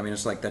is something,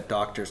 it's like that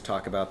doctors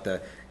talk about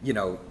the,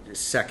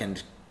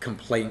 second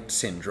complaint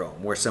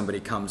syndrome, where somebody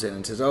comes in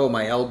and says, oh,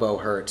 my elbow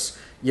hurts,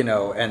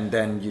 and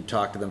then you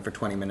talk to them for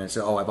 20 minutes,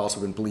 oh, I've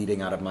also been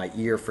bleeding out of my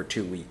ear for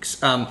 2 weeks.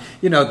 But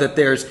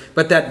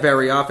that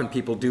very often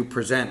people do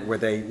present where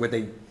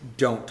they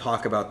don't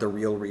talk about the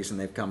real reason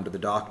they've come to the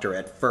doctor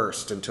at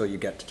first until you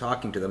get to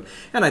talking to them.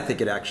 And I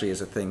think it actually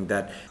is a thing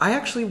that I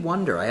actually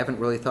wonder, I haven't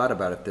really thought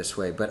about it this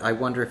way, but I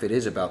wonder if it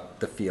is about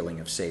the feeling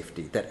of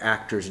safety, that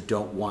actors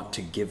don't want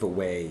to give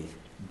away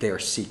their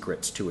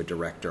secrets to a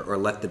director or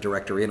let the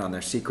director in on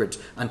their secrets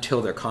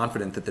until they're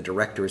confident that the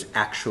director is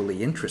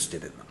actually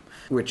interested in them,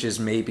 which is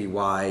maybe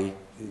why,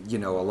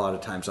 a lot of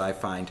times I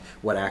find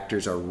what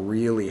actors are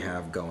really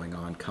have going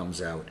on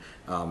comes out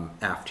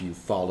after you've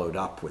followed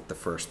up with the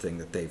first thing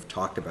that they've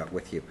talked about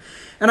with you.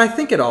 And I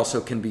think it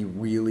also can be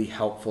really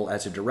helpful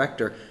as a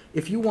director,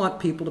 if you want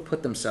people to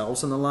put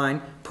themselves on the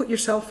line, put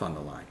yourself on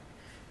the line.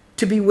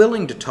 to be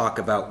willing to talk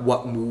about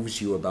what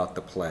moves you about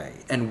the play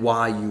and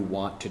why you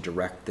want to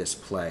direct this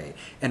play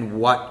and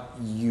what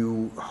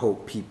you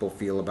hope people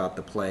feel about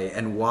the play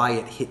and why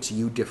it hits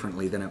you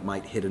differently than it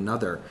might hit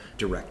another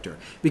director.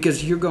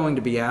 Because you're going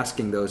to be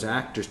asking those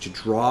actors to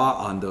draw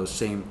on those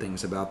same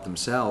things about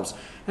themselves,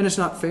 and it's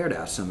not fair to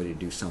ask somebody to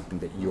do something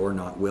that you're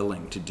not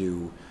willing to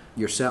do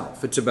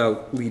yourself. It's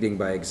about leading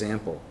by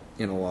example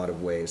in a lot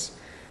of ways.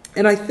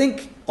 And I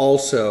think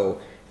also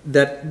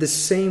that the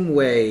same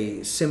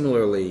way,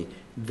 similarly,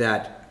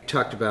 that I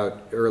talked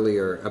about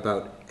earlier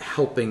about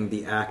helping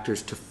the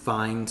actors to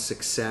find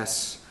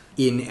success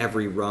in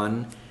every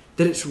run,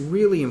 that it's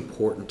really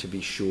important to be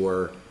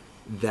sure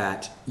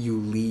that you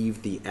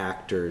leave the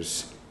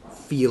actors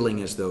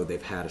feeling as though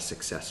they've had a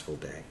successful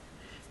day.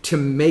 To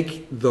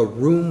make the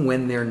room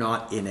when they're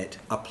not in it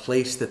a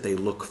place that they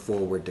look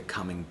forward to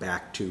coming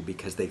back to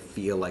because they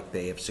feel like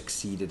they have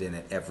succeeded in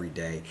it every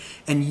day.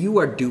 And you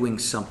are doing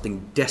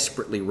something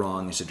desperately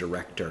wrong as a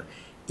director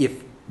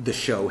if the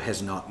show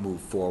has not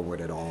moved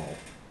forward at all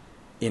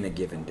in a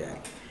given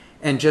day.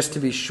 And just to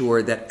be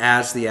sure that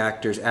as the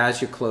actors,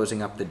 as you're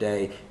closing up the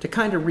day, to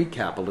kind of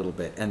recap a little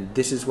bit. And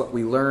this is what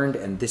we learned,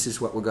 and this is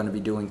what we're going to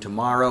be doing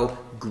tomorrow.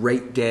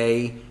 Great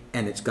day.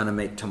 And it's going to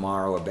make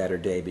tomorrow a better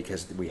day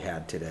because we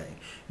had today.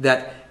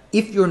 That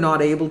if you're not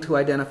able to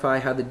identify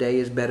how the day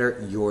is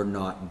better, you're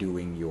not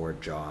doing your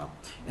job.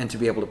 And to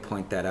be able to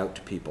point that out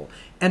to people.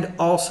 And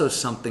also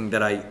something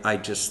that I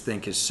just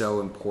think is so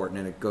important,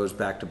 and it goes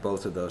back to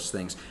both of those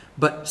things,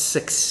 but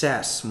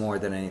success more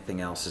than anything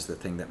else is the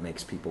thing that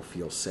makes people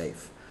feel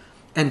safe.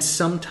 And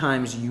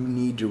sometimes you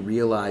need to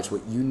realize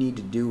what you need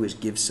to do is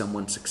give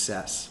someone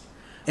success.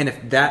 And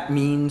if that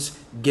means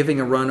giving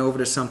a run over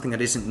to something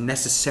that isn't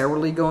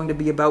necessarily going to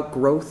be about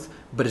growth,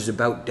 but is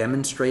about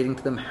demonstrating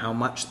to them how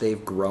much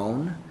they've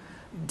grown,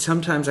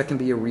 sometimes that can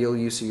be a real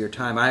use of your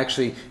time.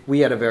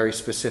 We had a very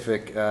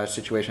specific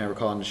situation I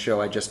recall on the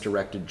show I just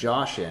directed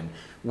Josh in,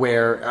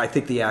 where I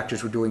think the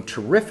actors were doing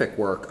terrific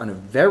work on a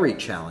very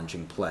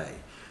challenging play.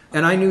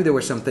 And I knew there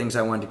were some things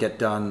I wanted to get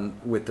done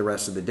with the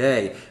rest of the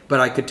day, but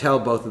I could tell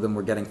both of them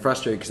were getting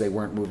frustrated because they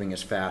weren't moving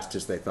as fast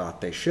as they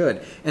thought they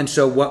should. And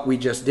so what we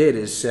just did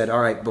is said, all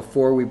right,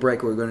 before we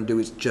break, what we're going to do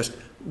is just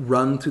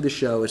run through the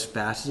show as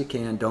fast as you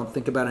can. Don't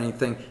think about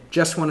anything.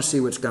 Just want to see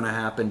what's going to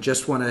happen.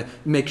 Just want to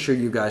make sure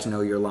you guys know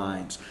your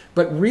lines.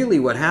 But really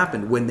what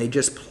happened, when they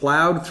just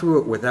plowed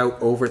through it without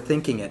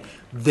overthinking it,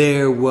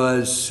 there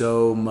was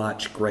so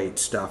much great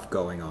stuff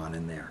going on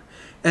in there.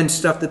 And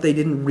stuff that they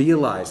didn't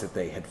realize that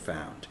they had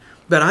found.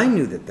 But I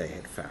knew that they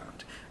had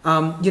found.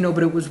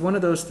 But it was one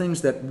of those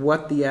things that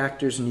what the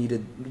actors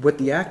needed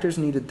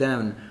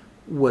then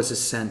was a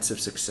sense of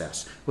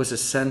success, was a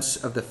sense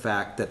of the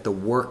fact that the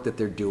work that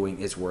they're doing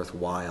is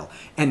worthwhile.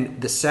 And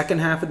the second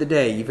half of the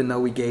day, even though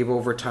we gave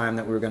over time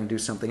that we were going to do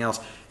something else,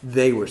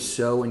 they were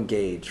so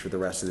engaged for the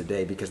rest of the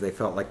day because they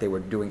felt like they were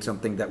doing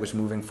something that was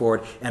moving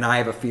forward. And I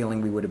have a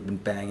feeling we would have been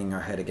banging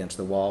our head against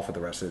the wall for the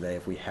rest of the day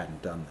if we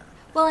hadn't done that.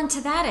 Well, and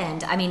to that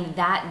end, I mean,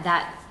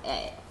 that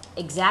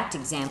exact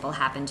example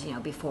happened,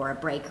 before a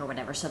break or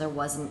whatever, so there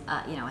wasn't,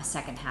 a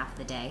second half of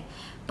the day.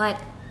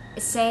 But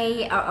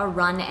say a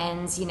run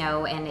ends,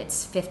 and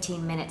it's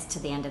 15 minutes to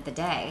the end of the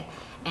day,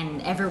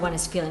 and everyone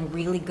is feeling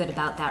really good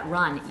about that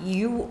run,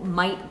 you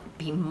might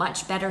be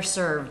much better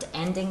served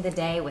ending the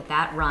day with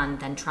that run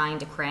than trying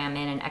to cram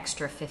in an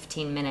extra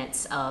 15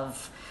 minutes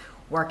of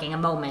working a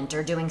moment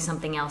or doing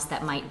something else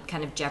that might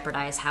kind of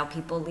jeopardize how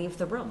people leave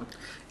the room.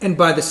 And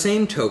by the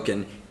same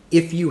token,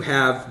 if you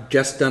have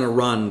just done a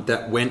run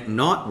that went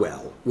not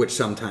well, which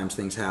sometimes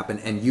things happen,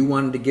 and you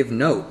wanted to give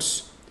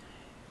notes,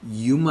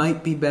 you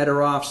might be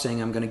better off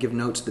saying, I'm going to give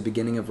notes at the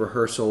beginning of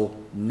rehearsal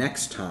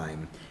next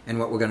time, and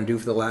what we're going to do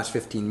for the last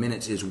 15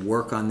 minutes is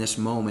work on this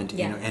moment,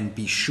 and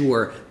be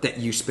sure that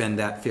you spend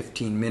that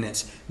 15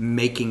 minutes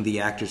making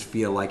the actors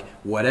feel like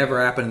whatever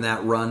happened in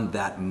that run,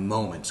 that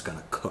moment's going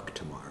to cook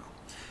tomorrow.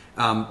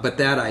 But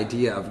that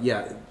idea of,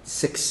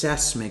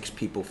 success makes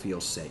people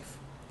feel safe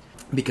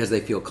because they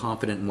feel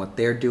confident in what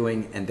they're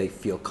doing and they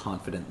feel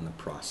confident in the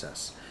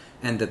process.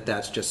 And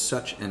that's just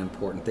such an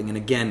important thing. And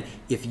again,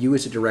 if you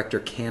as a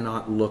director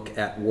cannot look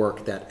at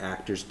work that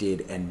actors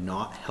did and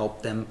not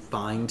help them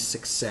find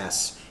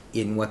success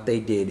in what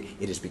they did,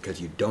 it is because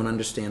you don't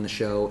understand the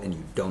show and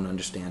you don't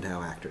understand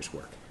how actors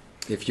work.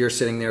 If you're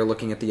sitting there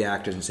looking at the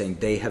actors and saying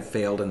they have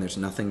failed and there's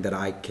nothing that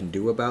I can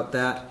do about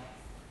that,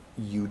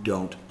 you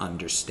don't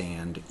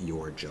understand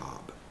your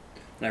job.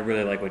 And I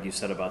really like what you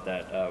said about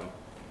that,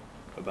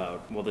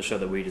 the show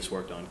that we just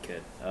worked on,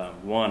 Kitt.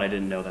 One, I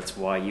didn't know that's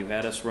why you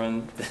had us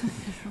run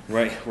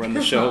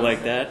the show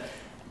like that.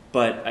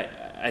 But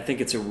I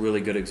think it's a really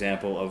good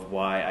example of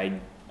why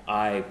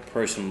I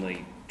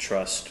personally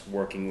trust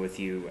working with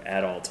you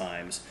at all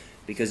times,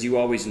 because you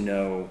always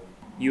know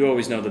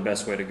the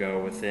best way to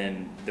go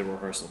within the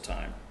rehearsal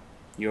time.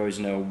 You always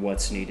know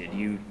what's needed.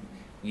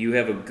 You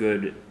have a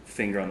good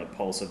finger on the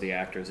pulse of the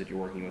actors that you're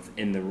working with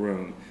in the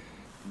room.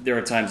 There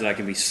are times that I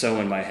can be so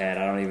in my head,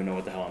 I don't even know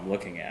what the hell I'm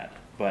looking at.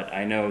 But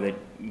I know that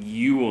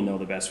you will know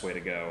the best way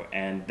to go.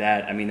 And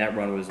that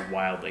run was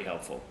wildly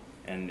helpful.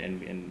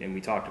 and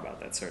we talked about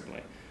that,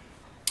 certainly.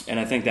 And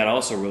I think that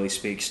also really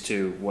speaks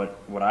to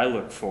what I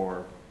look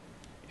for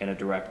in a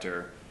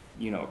director.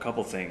 A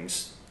couple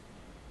things.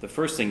 The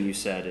first thing you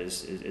said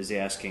is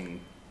asking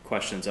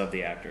questions of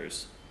the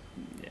actors.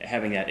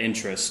 Having that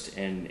interest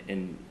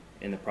in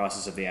the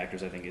process of the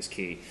actors, I think, is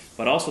key.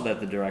 But also that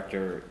the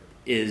director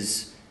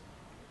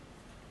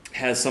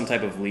has some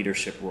type of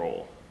leadership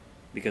role,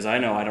 because I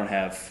know I don't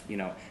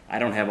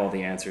have all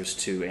the answers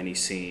to any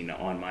scene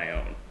on my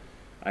own.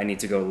 I need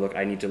to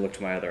look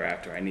to my other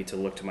actor. I need to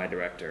look to my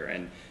director.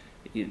 And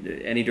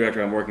any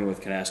director I'm working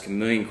with can ask a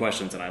million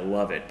questions, and I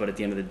love it. But at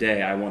the end of the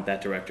day, I want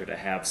that director to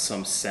have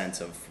some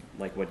sense of,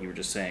 like what you were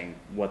just saying,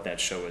 what that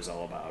show is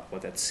all about,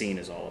 what that scene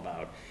is all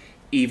about,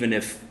 even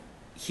if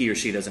he or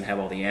she doesn't have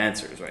all the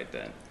answers right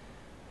then.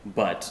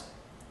 But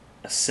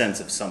a sense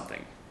of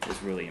something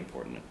is really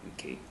important and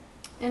key.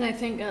 And I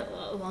think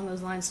along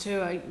those lines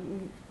too,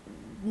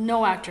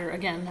 no actor,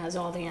 again, has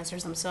all the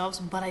answers themselves,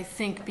 but I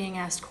think being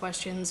asked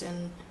questions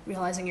and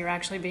realizing you're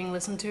actually being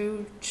listened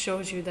to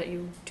shows you that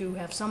you do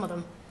have some of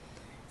them,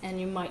 and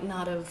you might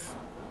not have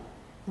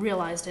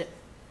realized it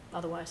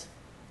otherwise.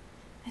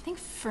 I think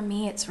for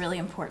me it's really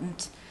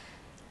important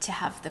to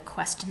have the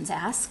questions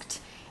asked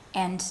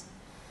and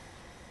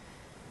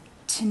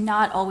to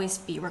not always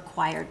be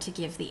required to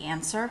give the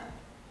answer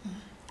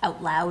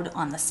out loud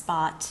on the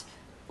spot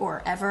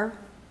or ever.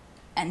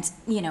 And,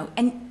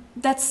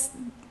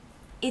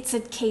 it's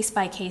a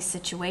case-by-case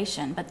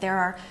situation, but there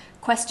are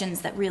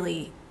questions that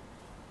really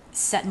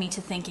set me to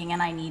thinking, and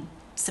I need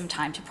some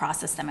time to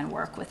process them and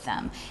work with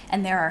them.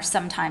 And there are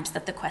some times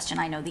that the question,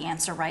 I know the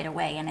answer right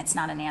away, and it's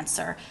not an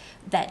answer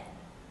that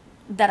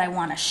I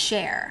want to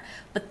share.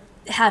 But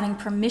having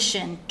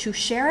permission to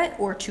share it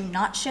or to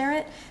not share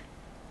it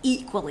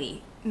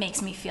equally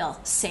makes me feel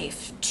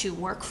safe to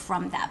work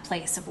from that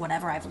place of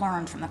whatever I've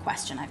learned from the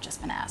question I've just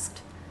been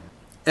asked.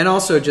 And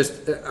also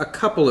just a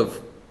couple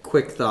of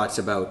quick thoughts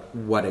about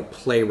what a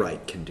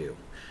playwright can do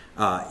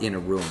in a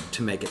room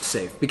to make it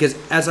safe. Because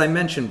as I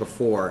mentioned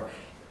before,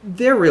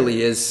 there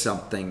really is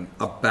something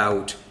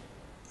about,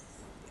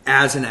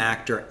 as an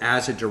actor,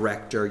 as a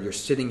director, you're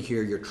sitting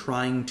here, you're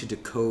trying to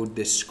decode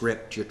this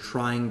script, you're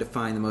trying to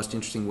find the most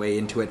interesting way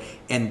into it,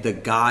 and the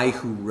guy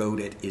who wrote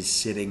it is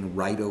sitting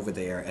right over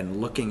there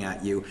and looking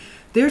at you.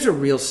 There's a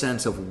real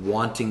sense of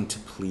wanting to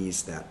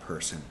please that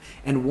person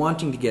and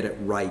wanting to get it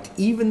right.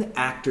 Even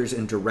actors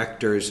and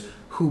directors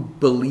who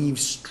believe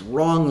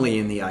strongly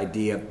in the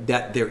idea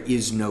that there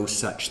is no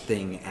such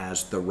thing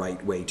as the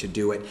right way to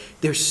do it,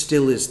 there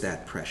still is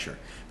that pressure.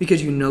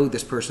 Because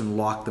this person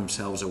locked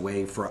themselves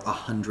away for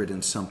 100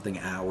 and something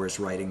hours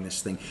writing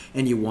this thing,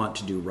 and you want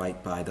to do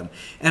right by them.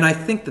 And I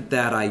think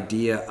that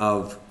idea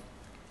of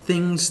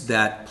things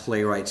that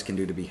playwrights can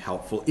do to be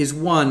helpful is,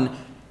 one,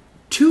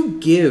 to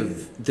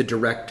give the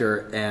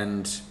director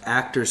and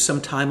actors some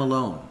time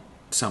alone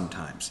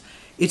sometimes.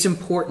 It's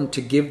important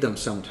to give them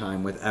some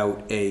time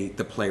without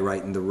the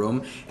playwright in the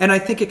room. And I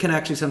think it can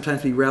actually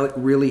sometimes be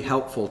really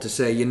helpful to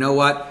say, you know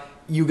what?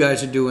 You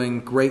guys are doing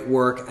great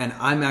work, and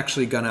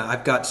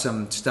I've got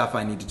some stuff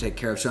I need to take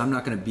care of, so I'm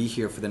not going to be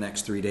here for the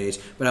next 3 days,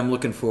 but I'm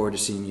looking forward to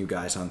seeing you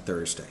guys on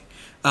Thursday.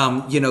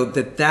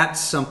 That's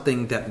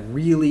something that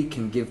really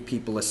can give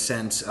people a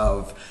sense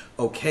of,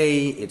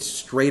 okay, it's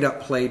straight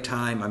up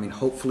playtime. I mean,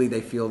 hopefully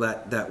they feel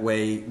that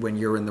way when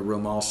you're in the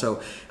room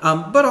also.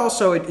 But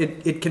also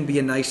it can be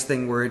a nice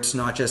thing where it's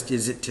not just,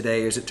 is it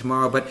today or is it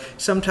tomorrow? But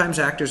sometimes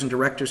actors and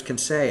directors can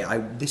say,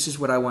 this is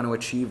what I want to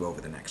achieve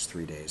over the next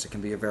 3 days. It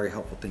can be a very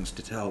helpful thing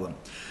to tell them.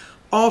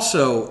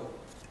 Also,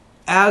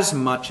 as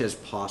much as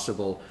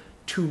possible,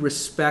 to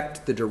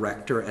respect the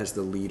director as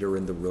the leader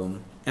in the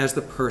room, as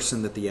the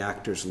person that the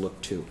actors look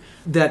to.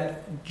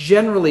 That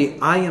generally,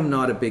 I am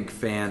not a big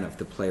fan of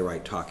the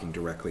playwright talking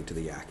directly to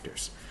the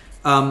actors.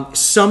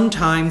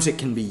 Sometimes it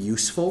can be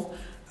useful,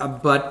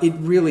 but it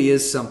really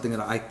is something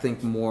that I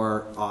think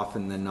more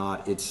often than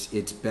not,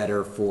 it's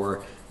better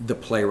for the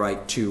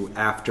playwright to,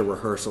 after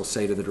rehearsal,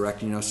 say to the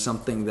director,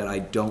 something that I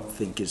don't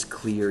think is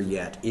clear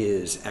yet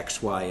is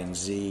X, Y, and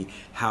Z.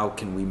 How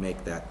can we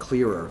make that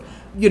clearer?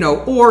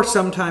 Or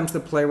sometimes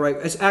the playwright,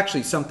 it's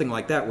actually something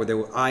like that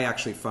where I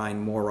actually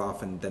find more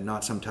often than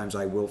not, sometimes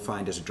I will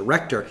find as a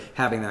director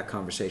having that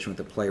conversation with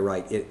the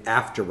playwright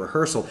after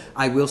rehearsal.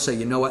 I will say,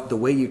 you know what, the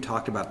way you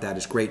talked about that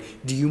is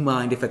great. Do you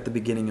mind if at the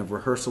beginning of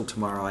rehearsal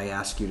tomorrow I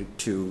ask you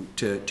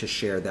to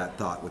share that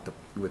thought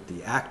with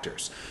the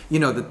actors?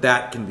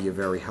 That can be a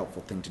very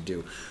helpful thing to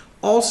do.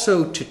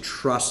 Also, to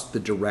trust the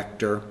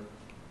director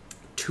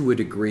to a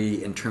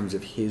degree in terms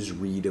of his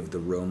read of the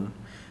room,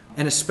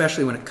 and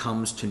especially when it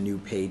comes to new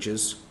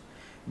pages,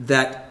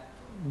 that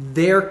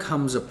there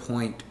comes a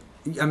point,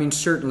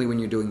 certainly when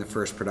you're doing the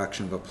first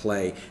production of a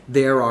play,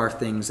 there are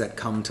things that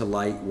come to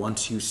light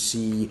once you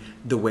see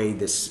the way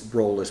this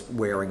role is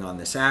wearing on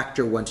this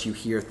actor, once you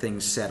hear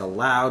things said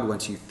aloud,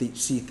 once you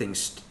see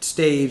things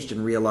staged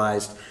and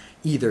realized,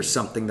 either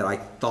something that I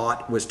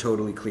thought was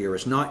totally clear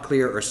is not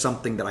clear, or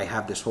something that I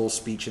have this whole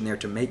speech in there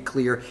to make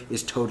clear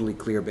is totally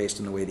clear based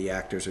on the way the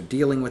actors are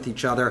dealing with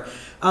each other.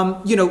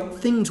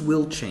 Things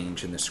will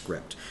change in the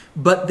script.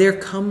 But there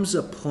comes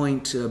a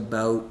point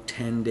about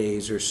 10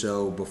 days or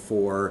so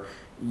before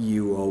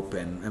you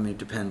open. I mean, it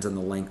depends on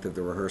the length of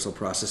the rehearsal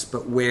process,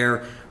 but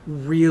where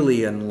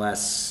really,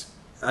 unless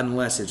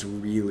it's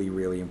really,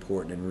 really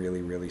important and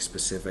really, really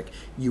specific,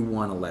 you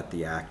want to let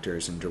the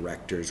actors and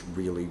directors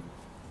really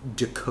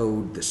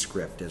decode the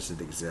script as it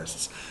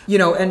exists.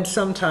 And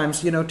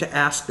sometimes, to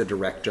ask the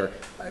director,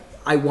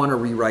 I want to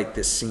rewrite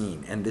this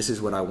scene, and this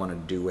is what I want to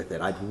do with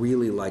it. I'd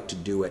really like to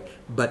do it,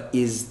 but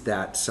is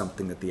that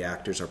something that the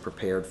actors are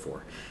prepared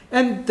for?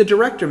 And the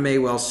director may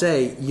well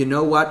say, you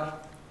know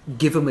what,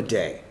 give them a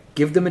day.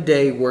 Give them a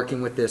day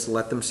working with this,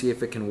 let them see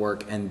if it can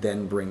work, and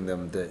then bring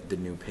them the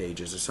new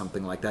pages or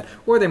something like that.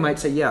 Or they might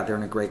say, yeah, they're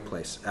in a great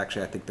place.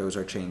 Actually, I think those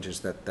are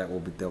changes that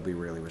they'll be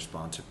really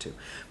responsive to.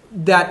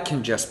 That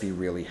can just be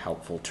really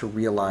helpful to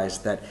realize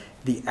that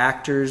the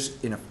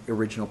actors in an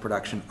original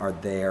production are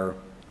there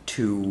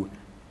to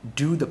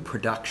do the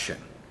production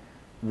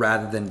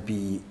rather than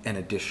be an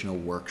additional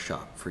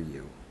workshop for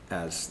you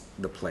as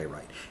the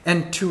playwright,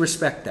 and to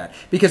respect that,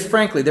 because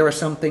frankly there are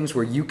some things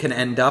where you can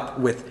end up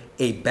with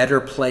a better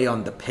play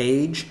on the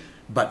page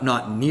but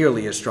not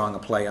nearly as strong a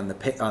play on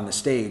the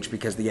stage,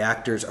 because the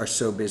actors are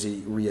so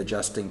busy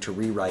readjusting to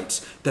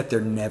rewrites that they're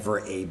never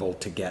able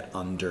to get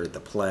under the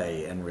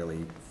play and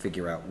really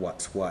figure out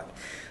what's what.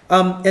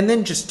 And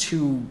then just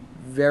two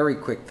very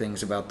quick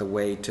things about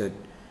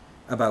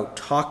about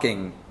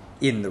talking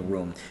in the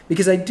room,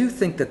 because I do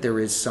think that there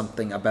is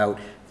something about,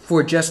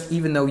 for just,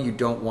 even though you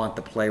don't want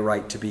the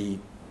playwright to be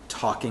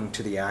talking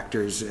to the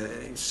actors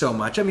so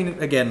much. I mean,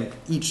 again,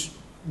 each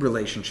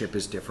relationship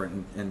is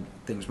different and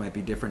things might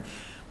be different.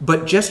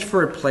 But just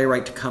for a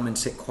playwright to come and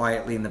sit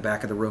quietly in the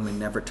back of the room and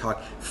never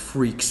talk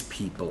freaks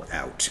people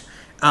out,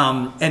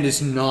 and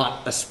is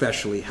not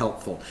especially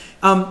helpful.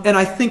 And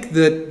I think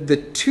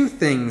the two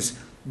things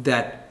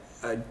that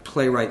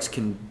playwrights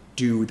can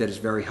do that is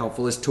very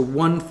helpful is, to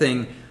one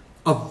thing,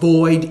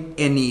 avoid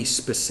any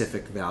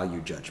specific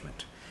value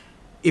judgment.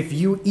 If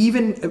you,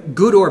 even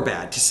good or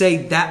bad, to say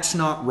that's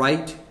not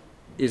right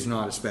is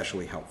not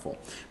especially helpful.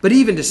 But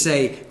even to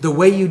say the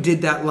way you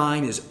did that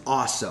line is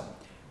awesome,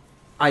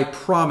 I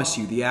promise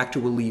you the actor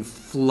will leave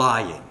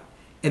flying,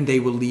 and they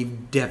will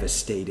leave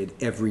devastated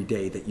every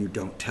day that you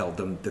don't tell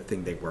them the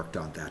thing they worked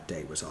on that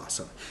day was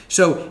awesome.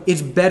 So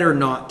it's better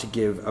not to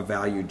give a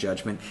value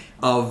judgment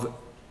of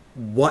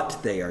what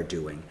they are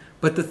doing.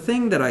 But the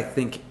thing that I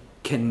think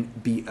can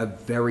be a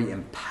very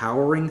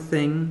empowering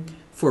thing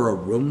for a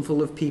room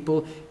full of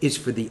people is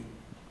for the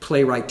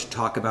playwright to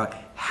talk about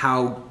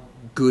how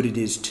good it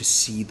is to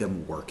see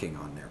them working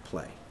on their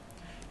play.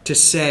 To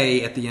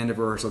say at the end of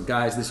rehearsal,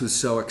 guys, this was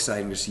so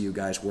exciting to see you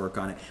guys work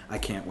on it. I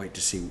can't wait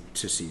to see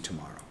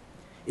tomorrow.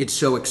 It's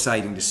so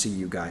exciting to see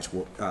you guys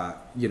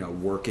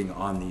working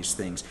on these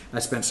things. I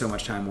spent so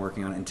much time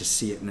working on it, and to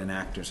see it in an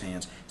actor's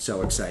hands,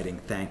 so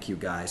exciting. Thank you,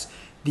 guys.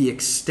 The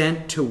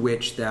extent to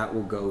which that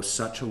will go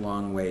such a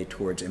long way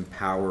towards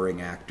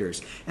empowering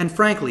actors, and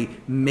frankly,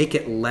 make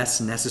it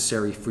less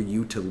necessary for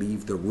you to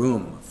leave the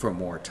room for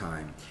more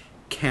time,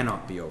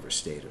 cannot be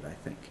overstated, I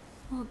think.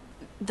 Well,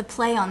 the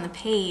play on the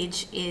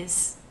page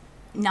is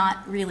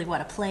not really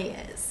what a play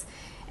is.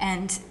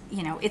 And,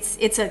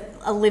 it's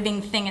a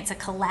living thing, it's a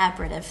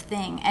collaborative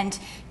thing. And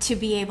to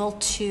be able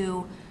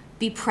to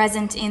be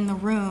present in the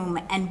room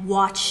and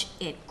watch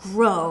it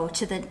grow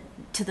to the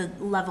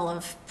level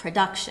of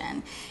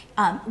production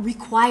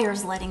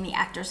requires letting the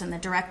actors and the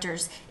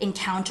directors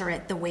encounter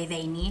it the way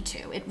they need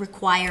to. It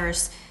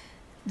requires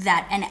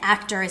that an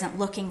actor isn't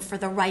looking for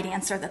the right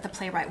answer that the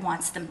playwright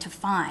wants them to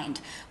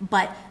find,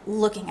 but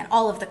looking at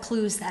all of the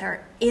clues that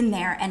are in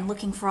there and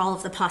looking for all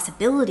of the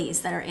possibilities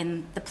that are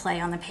in the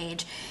play on the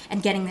page,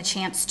 and getting the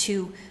chance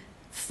to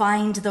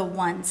find the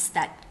ones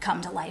that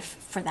come to life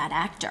for that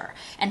actor.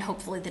 And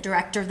hopefully the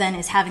director then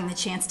is having the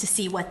chance to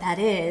see what that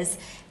is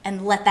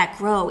and let that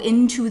grow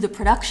into the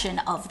production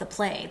of the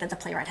play that the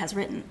playwright has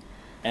written.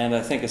 And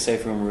I think a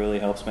safe room really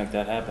helps make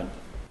that happen.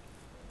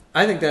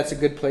 I think that's a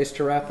good place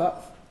to wrap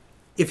up.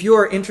 If you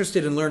are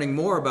interested in learning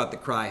more about the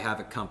CRY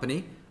HAVOC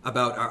Company,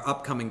 about our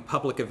upcoming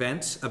public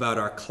events, about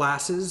our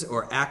classes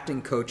or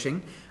acting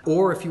coaching,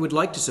 or if you would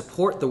like to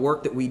support the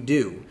work that we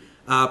do,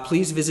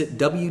 please visit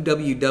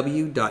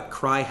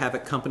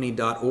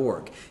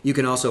www.cryhavoccompany.org. You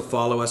can also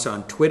follow us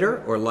on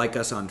Twitter or like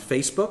us on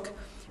Facebook.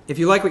 If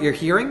you like what you're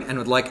hearing and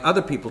would like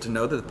other people to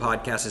know that the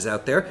podcast is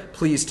out there,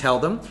 please tell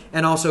them.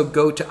 And also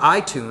go to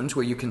iTunes,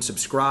 where you can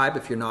subscribe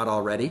if you're not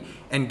already,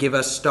 and give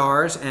us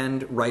stars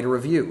and write a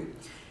review.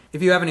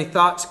 If you have any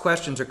thoughts,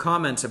 questions, or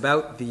comments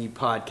about the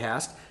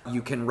podcast,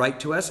 you can write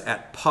to us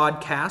at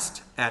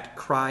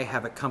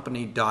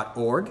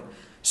podcast@cryhavoccompany.org.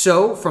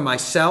 So, for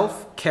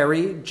myself,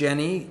 Kerry,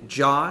 Jenny,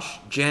 Josh,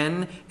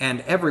 Jen,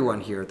 and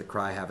everyone here at the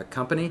CRY HAVOC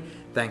Company,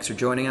 thanks for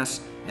joining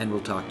us, and we'll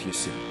talk to you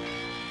soon.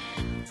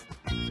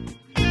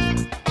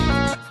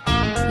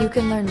 You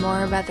can learn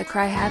more about the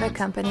CRY HAVOC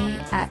Company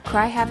at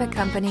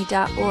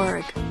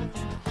cryhavoccompany.org.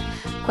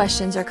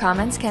 Questions or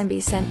comments can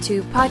be sent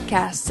to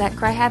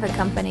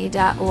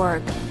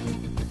podcasts@cryhavoccompany.org.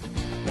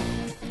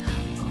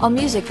 All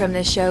music from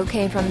this show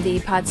came from the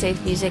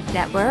Podsafe Music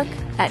Network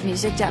at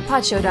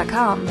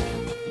music.podshow.com.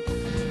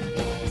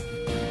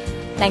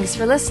 Thanks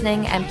for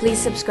listening, and please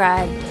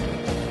subscribe.